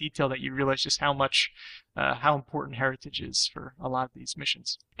spacecraft in detail that you realize just how important heritage is for a lot of these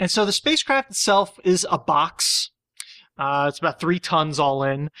missions. And so the spacecraft itself is a box. It's about 3 tons all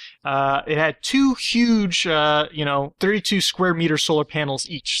in. It had 2 huge, 32 square meter solar panels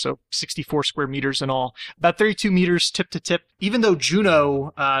each, so 64 square meters in all. About 32 meters tip to tip. Even though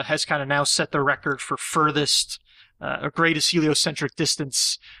Juno has kind of now set the record for furthest or greatest heliocentric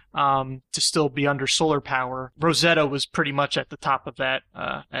distance to still be under solar power, Rosetta was pretty much at the top of that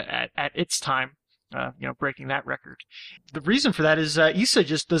at its time. Breaking that record. The reason for that is ESA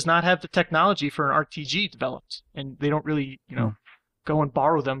just does not have the technology for an RTG developed, and they don't really, go and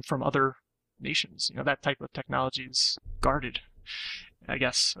borrow them from other nations. That type of technology is guarded, I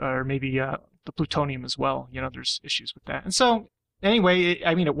guess, or maybe the plutonium as well. There's issues with that, and so anyway,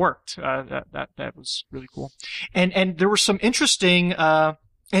 it worked. That was really cool, and there were some interesting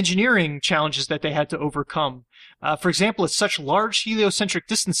engineering challenges that they had to overcome. For example, at such large heliocentric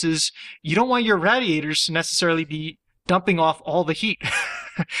distances, you don't want your radiators to necessarily be dumping off all the heat.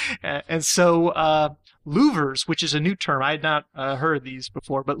 And so louvers, which is a new term, I had not heard of these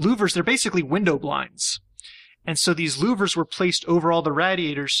before, but louvers, they're basically window blinds. And so these louvers were placed over all the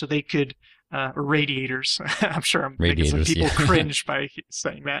radiators so they could or radiators. I'm sure I'm making some people cringe by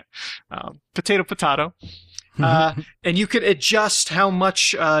saying that. Potato. And you could adjust how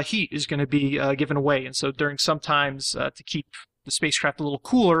much heat is going to be given away. And so during sometimes to keep the spacecraft a little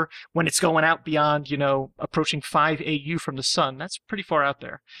cooler when it's going out beyond, approaching 5 AU from the sun. That's pretty far out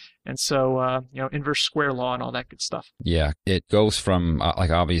there. And so, inverse square law and all that good stuff. Yeah, it goes from,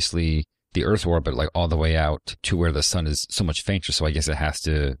 obviously the Earth's orbit, all the way out to where the sun is so much fainter. So I guess it has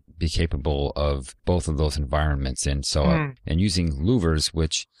to be capable of both of those environments. And so, and using louvers,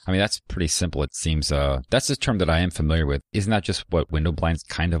 which, that's pretty simple. It seems, that's a term that I am familiar with. Isn't that just what window blinds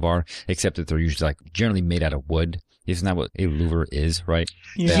kind of are, except that they're usually generally made out of wood? Isn't that what a louver is, right?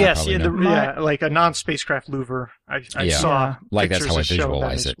 Yeah. Yes, like a non-spacecraft louver. I saw that's how I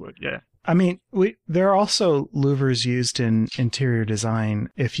visualize it. Wood. Yeah. There are also louvers used in interior design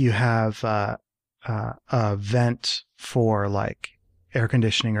if you have a vent for air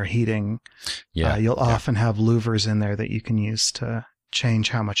conditioning or heating. Yeah, you'll often have louvers in there that you can use to change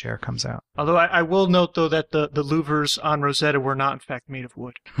how much air comes out. Although I will note, though, that the louvers on Rosetta were not, in fact, made of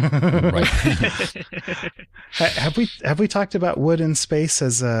wood. Right. Have we talked about wood in space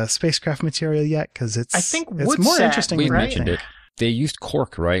as a spacecraft material yet? Because I think it's more interesting. We mentioned it. They used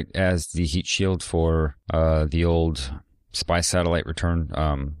cork, right, as the heat shield for the old spy satellite return.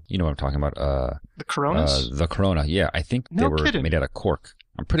 You know what I'm talking about? The Coronas? The Corona, yeah. I think they were made out of cork.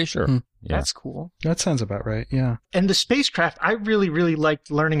 I'm pretty sure. Yeah. That's cool. That sounds about right. Yeah. And the spacecraft, I really, really liked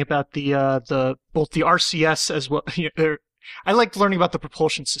learning about both the RCS as well. I liked learning about the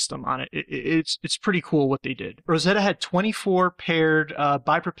propulsion system on it. It's pretty cool what they did. Rosetta had 24 paired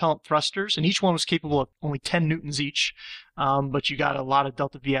bipropellant thrusters, and each one was capable of only 10 newtons each. But you got a lot of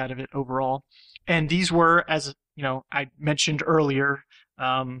delta V out of it overall. And these were, as I mentioned earlier,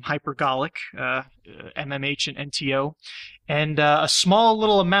 hypergolic, MMH and NTO, and a small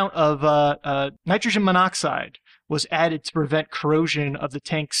little amount of nitrogen monoxide was added to prevent corrosion of the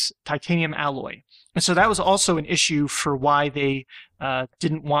tank's titanium alloy. And so that was also an issue for why they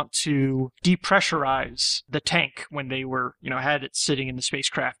didn't want to depressurize the tank when they were, had it sitting in the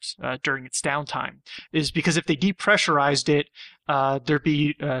spacecraft during its downtime, is because if they depressurized it, there'd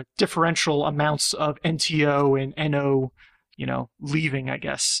be differential amounts of NTO and NO leaving, I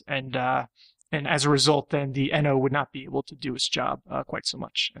guess. And as a result, then the NO would not be able to do its job quite so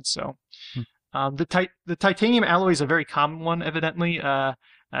much. And so the titanium alloy is a very common one, evidently.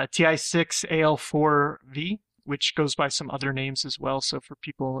 Ti6Al4V, which goes by some other names as well. So for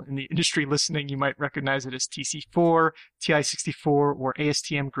people in the industry listening, you might recognize it as TC4, Ti64, or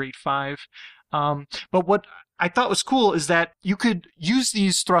ASTM Grade 5. But what I thought was cool is that you could use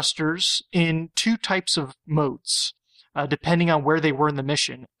these thrusters in two types of modes. Depending on where they were in the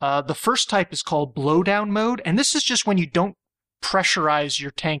mission. The first type is called blowdown mode, and this is just when you don't pressurize your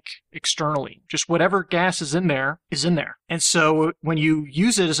tank externally. Just whatever gas is in there is in there. And so when you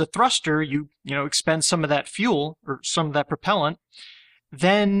use it as a thruster, you expend some of that fuel or some of that propellant,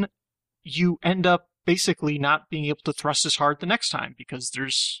 then you end up basically not being able to thrust as hard the next time because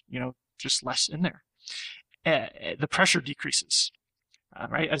there's, just less in there. The pressure decreases.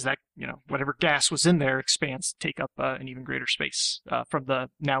 Right, as that, whatever gas was in there expands to take up an even greater space from the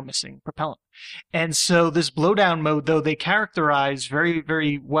now missing propellant. And so this blowdown mode, though, they characterize very,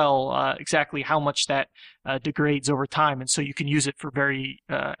 very well exactly how much that degrades over time. And so you can use it for very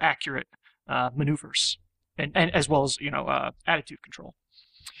accurate maneuvers and as well as, attitude control.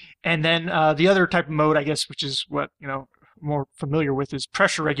 And then the other type of mode, I guess, which is what, more familiar with, is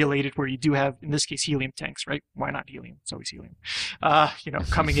pressure regulated, where you do have, in this case, helium tanks, right? Why not helium? It's always helium.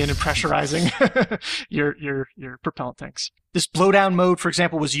 Coming in and pressurizing your propellant tanks. This blowdown mode, for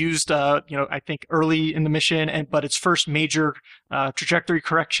example, was used, I think early in the mission, but its first major trajectory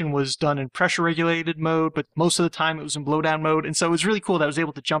correction was done in pressure regulated mode, but most of the time it was in blowdown mode. And so it was really cool that I was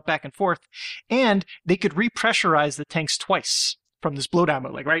able to jump back and forth, and they could repressurize the tanks twice from this blowdown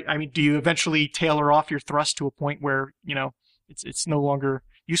mode, right? Do you eventually tailor off your thrust to a point where, it's no longer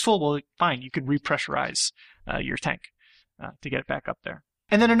useful? Well, fine, you can repressurize your tank to get it back up there.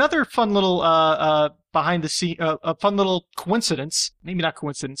 And then another fun little behind the scene, a fun little coincidence, maybe not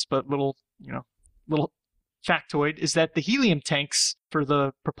coincidence, but little factoid, is that the helium tanks for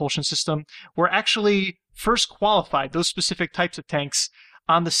the propulsion system were actually first qualified, those specific types of tanks,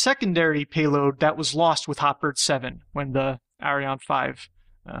 on the secondary payload that was lost with Hotbird 7 when the Ariane 5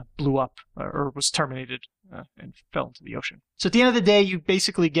 blew up or was terminated and fell into the ocean. So at the end of the day, you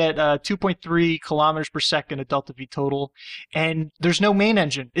basically get 2.3 kilometers per second of delta V total, and there's no main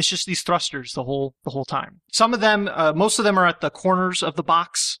engine. It's just these thrusters the whole time. Some of them, most of them are at the corners of the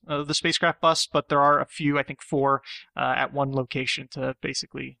box of the spacecraft bus, but there are a few, I think 4, at one location to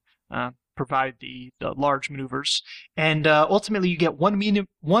basically provide the large maneuvers. And ultimately, you get 1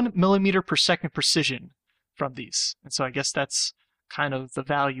 millimeter per second precision from these. And so I guess that's kind of the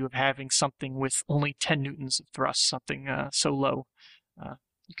value of having something with only 10 newtons of thrust, something so low.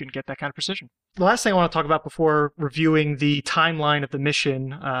 You can get that kind of precision. The last thing I want to talk about before reviewing the timeline of the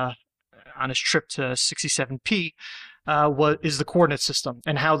mission on its trip to 67P is the coordinate system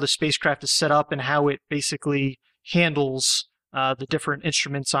and how the spacecraft is set up and how it basically handles the different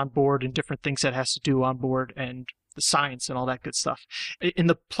instruments on board and different things that it has to do on board and the science and all that good stuff. In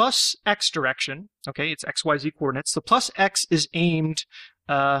the plus X direction, okay, it's XYZ coordinates, the plus X is aimed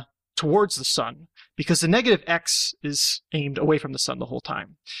towards the sun because the negative X is aimed away from the sun the whole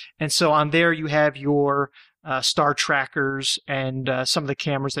time. And so on there you have your star trackers and some of the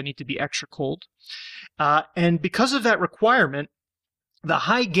cameras that need to be extra cold. And because of that requirement, the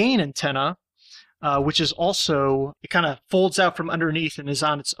high gain antenna, which is also, it kind of folds out from underneath and is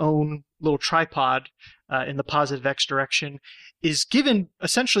on its own little tripod in the positive X direction, is given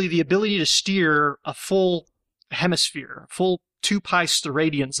essentially the ability to steer a full hemisphere, full 2 pi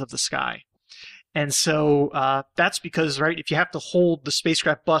steradians of the sky. And so that's because, right, if you have to hold the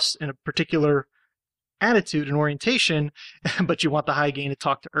spacecraft bus in a particular attitude and orientation, but you want the high gain to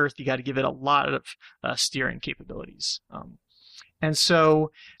talk to Earth, you got to give it a lot of steering capabilities. And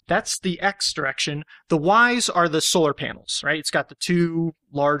so that's the X direction. The Y's are the solar panels, right? It's got the 2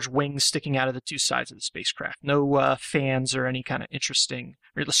 large wings sticking out of the 2 sides of the spacecraft. No fans or any kind of interesting,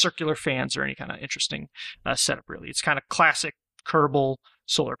 or the circular fans or any kind of interesting setup, really. It's kind of classic Kerbal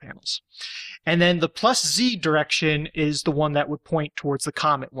solar panels. And then the plus Z direction is the one that would point towards the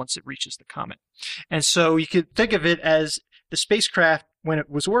comet once it reaches the comet. And so you could think of it as the spacecraft, when it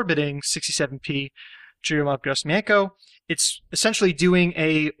was orbiting 67P, Churyumov-Gerasimenko, it's essentially doing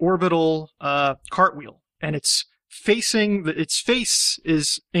a orbital cartwheel, and its face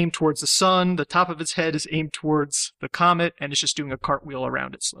is aimed towards the sun, the top of its head is aimed towards the comet, and it's just doing a cartwheel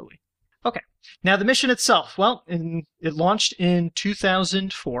around it slowly. Okay, now the mission itself, well, it launched in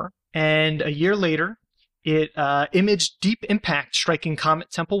 2004, and a year later, it imaged Deep Impact striking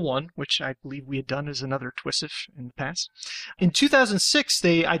Comet Tempel 1, which I believe we had done as another TWISF in the past. In 2006,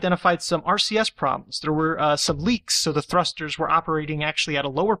 they identified some RCS problems. There were some leaks, so the thrusters were operating actually at a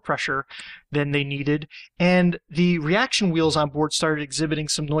lower pressure than they needed, and the reaction wheels on board started exhibiting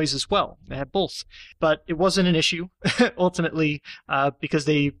some noise as well. They had both, but it wasn't an issue, ultimately, because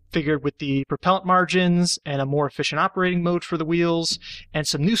they figured with the propellant margins and a more efficient operating mode for the wheels, and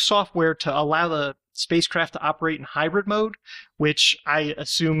some new software to allow the spacecraft to operate in hybrid mode, which I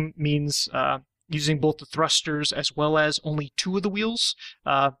assume means using both the thrusters as well as only 2 of the wheels.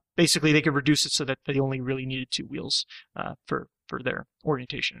 Basically, they could reduce it so that they only really needed 2 wheels for their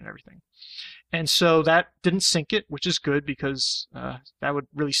orientation and everything. And so that didn't sink it, which is good because that would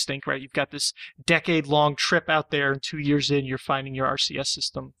really stink, right? You've got this decade-long trip out there, and 2 years in, you're finding your RCS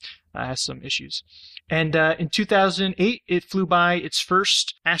system has some issues. And in 2008, it flew by its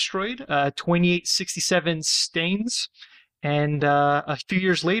first asteroid, 2867 Staines. And a few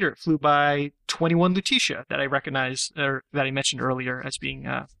years later, it flew by 21 Lutetia that I recognized, or that I mentioned earlier as being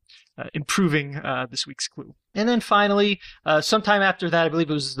improving this week's clue. And then finally, sometime after that, I believe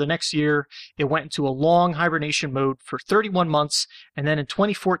it was the next year, it went into a long hibernation mode for 31 months. And then in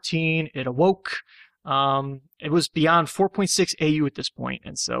 2014, it awoke. It was beyond 4.6 AU at this point,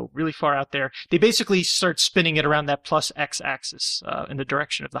 and so really far out there. They basically start spinning it around that plus X axis in the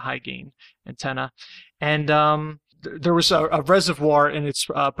direction of the high gain antenna. And there was a reservoir in its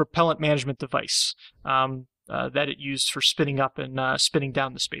propellant management device that it used for spinning up and spinning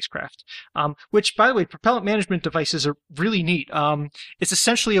down the spacecraft. Which, by the way, propellant management devices are really neat. It's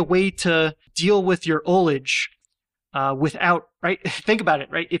essentially a way to deal with your ullage without, right? Think about it,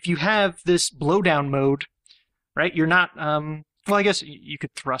 right? If you have this blowdown mode, right, you're not, well, I guess you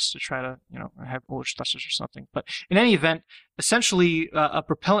could thrust to try to, have ullage thrusters or something. But in any event, essentially, a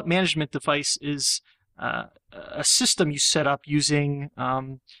propellant management device is a system you set up using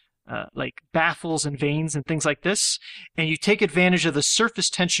like baffles and vanes and things like this, and you take advantage of the surface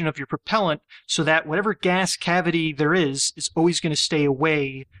tension of your propellant so that whatever gas cavity there is always going to stay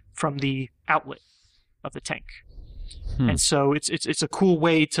away from the outlet of the tank. And so it's a cool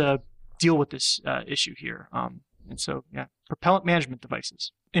way to deal with this issue here. And so, yeah, propellant management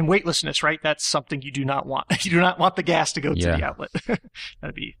devices. And weightlessness, right? That's something you do not want. You do not want the gas to go to the outlet.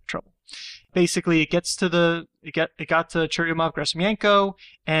 That'd be trouble. Basically, it got to Churyumov-Gerasimenko,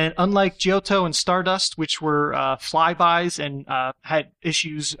 and unlike Giotto and Stardust, which were flybys and had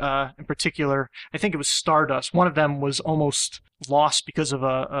issues in particular, I think it was Stardust. One of them was almost lost because of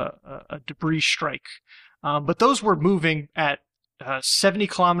a debris strike. But those were moving at 70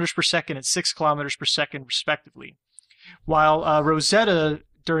 kilometers per second and 6 kilometers per second, respectively. While Rosetta,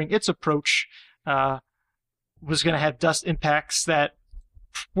 during its approach, was going to have dust impacts that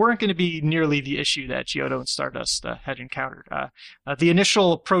weren't going to be nearly the issue that Giotto and Stardust had encountered. The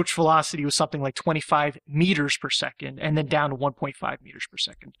initial approach velocity was something like 25 meters per second, and then down to 1.5 meters per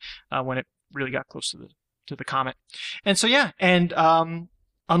second when it really got close to the comet. And so,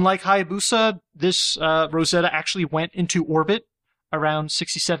 unlike Hayabusa, this Rosetta actually went into orbit around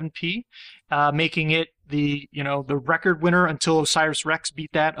 67P, making it the record winner until OSIRIS-REx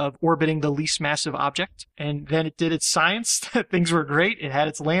beat that of orbiting the least massive object. And then it did its science. Things were great. It had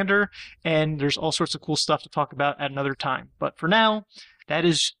its lander, and there's all sorts of cool stuff to talk about at another time. But for now, that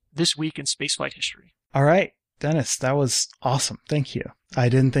is this week in spaceflight history. All right, Dennis, that was awesome. Thank you. I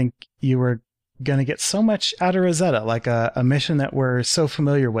didn't think you were going to get so much out of Rosetta, like a mission that we're so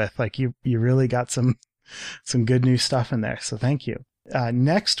familiar with. Like you really got some good new stuff in there. So thank you.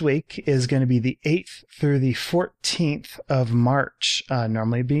 Next week is going to be the 8th through the 14th of March.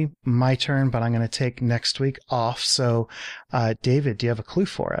 Normally it'd be my turn, but I'm going to take next week off. So, David, do you have a clue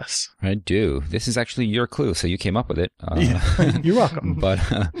for us? I do. This is actually your clue, so you came up with it. You're welcome. But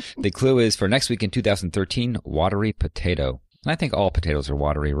the clue is for next week in 2013, watery potato. And I think all potatoes are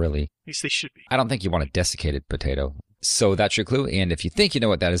watery, really. At least they should be. I don't think you want a desiccated potato. So that's your clue, and if you think you know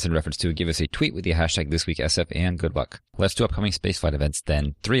what that is in reference to, give us a tweet with the hashtag ThisWeekSF, and good luck. Let's do upcoming spaceflight events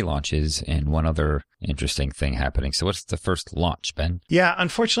then. 3 launches and one other interesting thing happening. So what's the first launch, Ben? Yeah,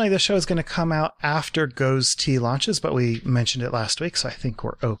 unfortunately, the show is going to come out after GOES-T launches, but we mentioned it last week, so I think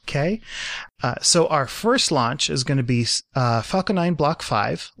we're okay. So our first launch is going to be Falcon 9 Block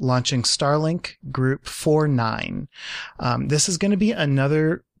 5, launching Starlink Group 49. This is going to be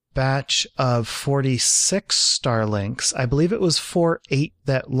another batch of 46 Starlinks. I believe it was 48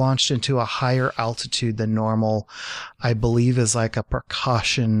 that launched into a higher altitude than normal. I believe is like a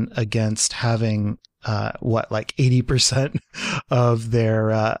precaution against having like 80% of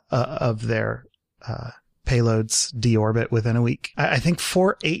their payloads deorbit within a week. I think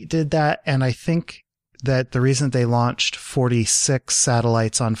 48 did that, and I think that the reason they launched 46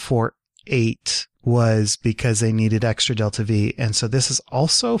 satellites on 48 was because they needed extra delta V. And so this is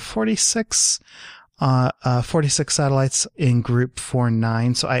also 46 satellites in group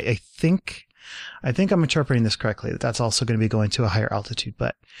 49. So I think I'm interpreting this correctly, that's also going to be going to a higher altitude,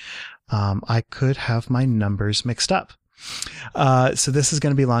 but I could have my numbers mixed up. So this is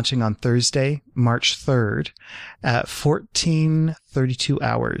going to be launching on Thursday, March 3rd at 14:32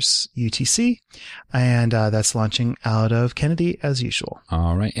 hours UTC. And that's launching out of Kennedy as usual.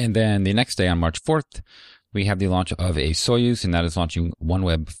 All right. And then the next day on March 4th, we have the launch of a Soyuz, and that is launching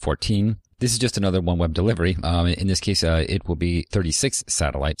OneWeb 14. This is just another OneWeb delivery. In this case, it will be 36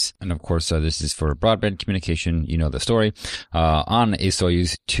 satellites. And of course, this is for broadband communication. You know the story. On a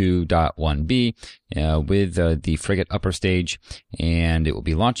Soyuz 2.1B with the frigate upper stage. And it will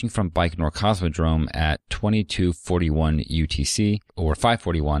be launching from Baikonur Cosmodrome at 22:41 UTC or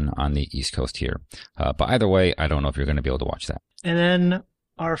 5:41 on the East Coast here. But either way, I don't know if you're going to be able to watch that. And then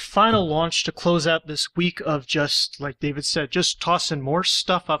our final launch to close out this week of just, like David said, just tossing more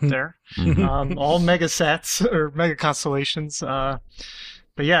stuff up there. All megasats or mega constellations. But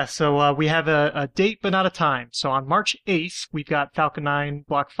yeah, so we have a date but not a time. So on March 8th, we've got Falcon 9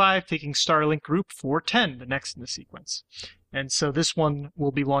 Block 5 taking Starlink Group 410, the next in the sequence. And so this one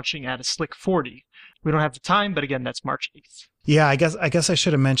will be launching at a Slick 40. We don't have the time, but again, that's March 8th. Yeah, I guess I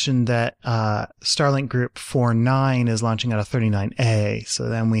should have mentioned that Starlink Group 49 is launching out of 39A. So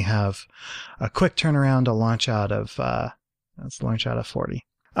then we have a quick turnaround to launch out of 40.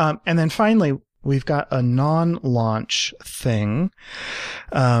 And then finally, we've got a non-launch thing.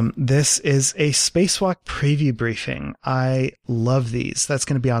 This is a spacewalk preview briefing. I love these. That's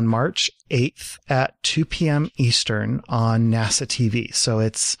going to be on March 8th at 2 p.m. Eastern on NASA TV. So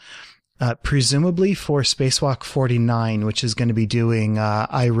it's presumably for Spacewalk 49, which is going to be doing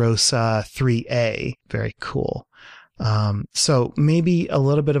IROSA 3A. Very cool. So maybe a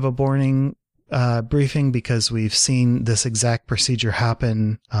little bit of a boring briefing because we've seen this exact procedure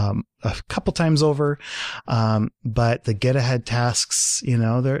happen a couple times over. But the get ahead tasks,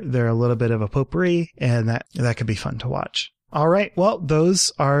 they're a little bit of a potpourri, and that could be fun to watch. All right. Well,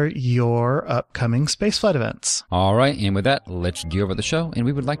 those are your upcoming spaceflight events. All right. And with that, let's gear over the show. And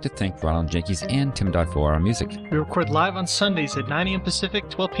we would like to thank Ronald Jenkins and Tim Dodd for our music. We record live on Sundays at 9 a.m. Pacific,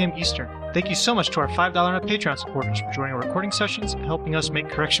 12 p.m. Eastern. Thank you so much to our $5 and Patreon supporters for joining our recording sessions and helping us make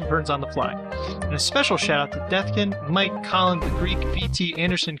correction burns on the fly. And a special shout out to Deathkin, Mike, Colin, The Greek, VT,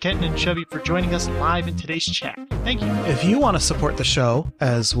 Anderson, Kenton, and Chubby for joining us live in today's chat. Thank you. If you want to support the show,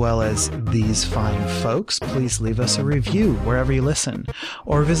 as well as these fine folks, please leave us a review wherever you listen,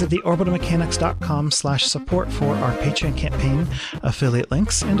 or visit theorbitalmechanics.com/support for our Patreon campaign, affiliate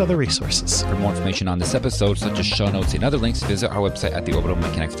links, and other resources. For more information on this episode, such as show notes and other links, visit our website at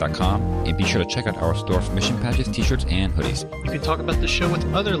theorbitalmechanics.com, and be sure to check out our store for mission patches, t-shirts, and hoodies. You can talk about the show with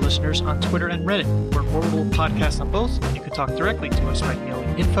other listeners on Twitter and Reddit. We're Orbital Podcast on both, and you can talk directly to us by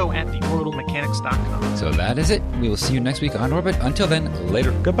emailing info@theorbitalmechanics.com. So that is it. We will see you next week on Orbit. Until then,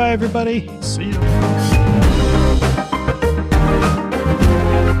 later. Goodbye, everybody. See you.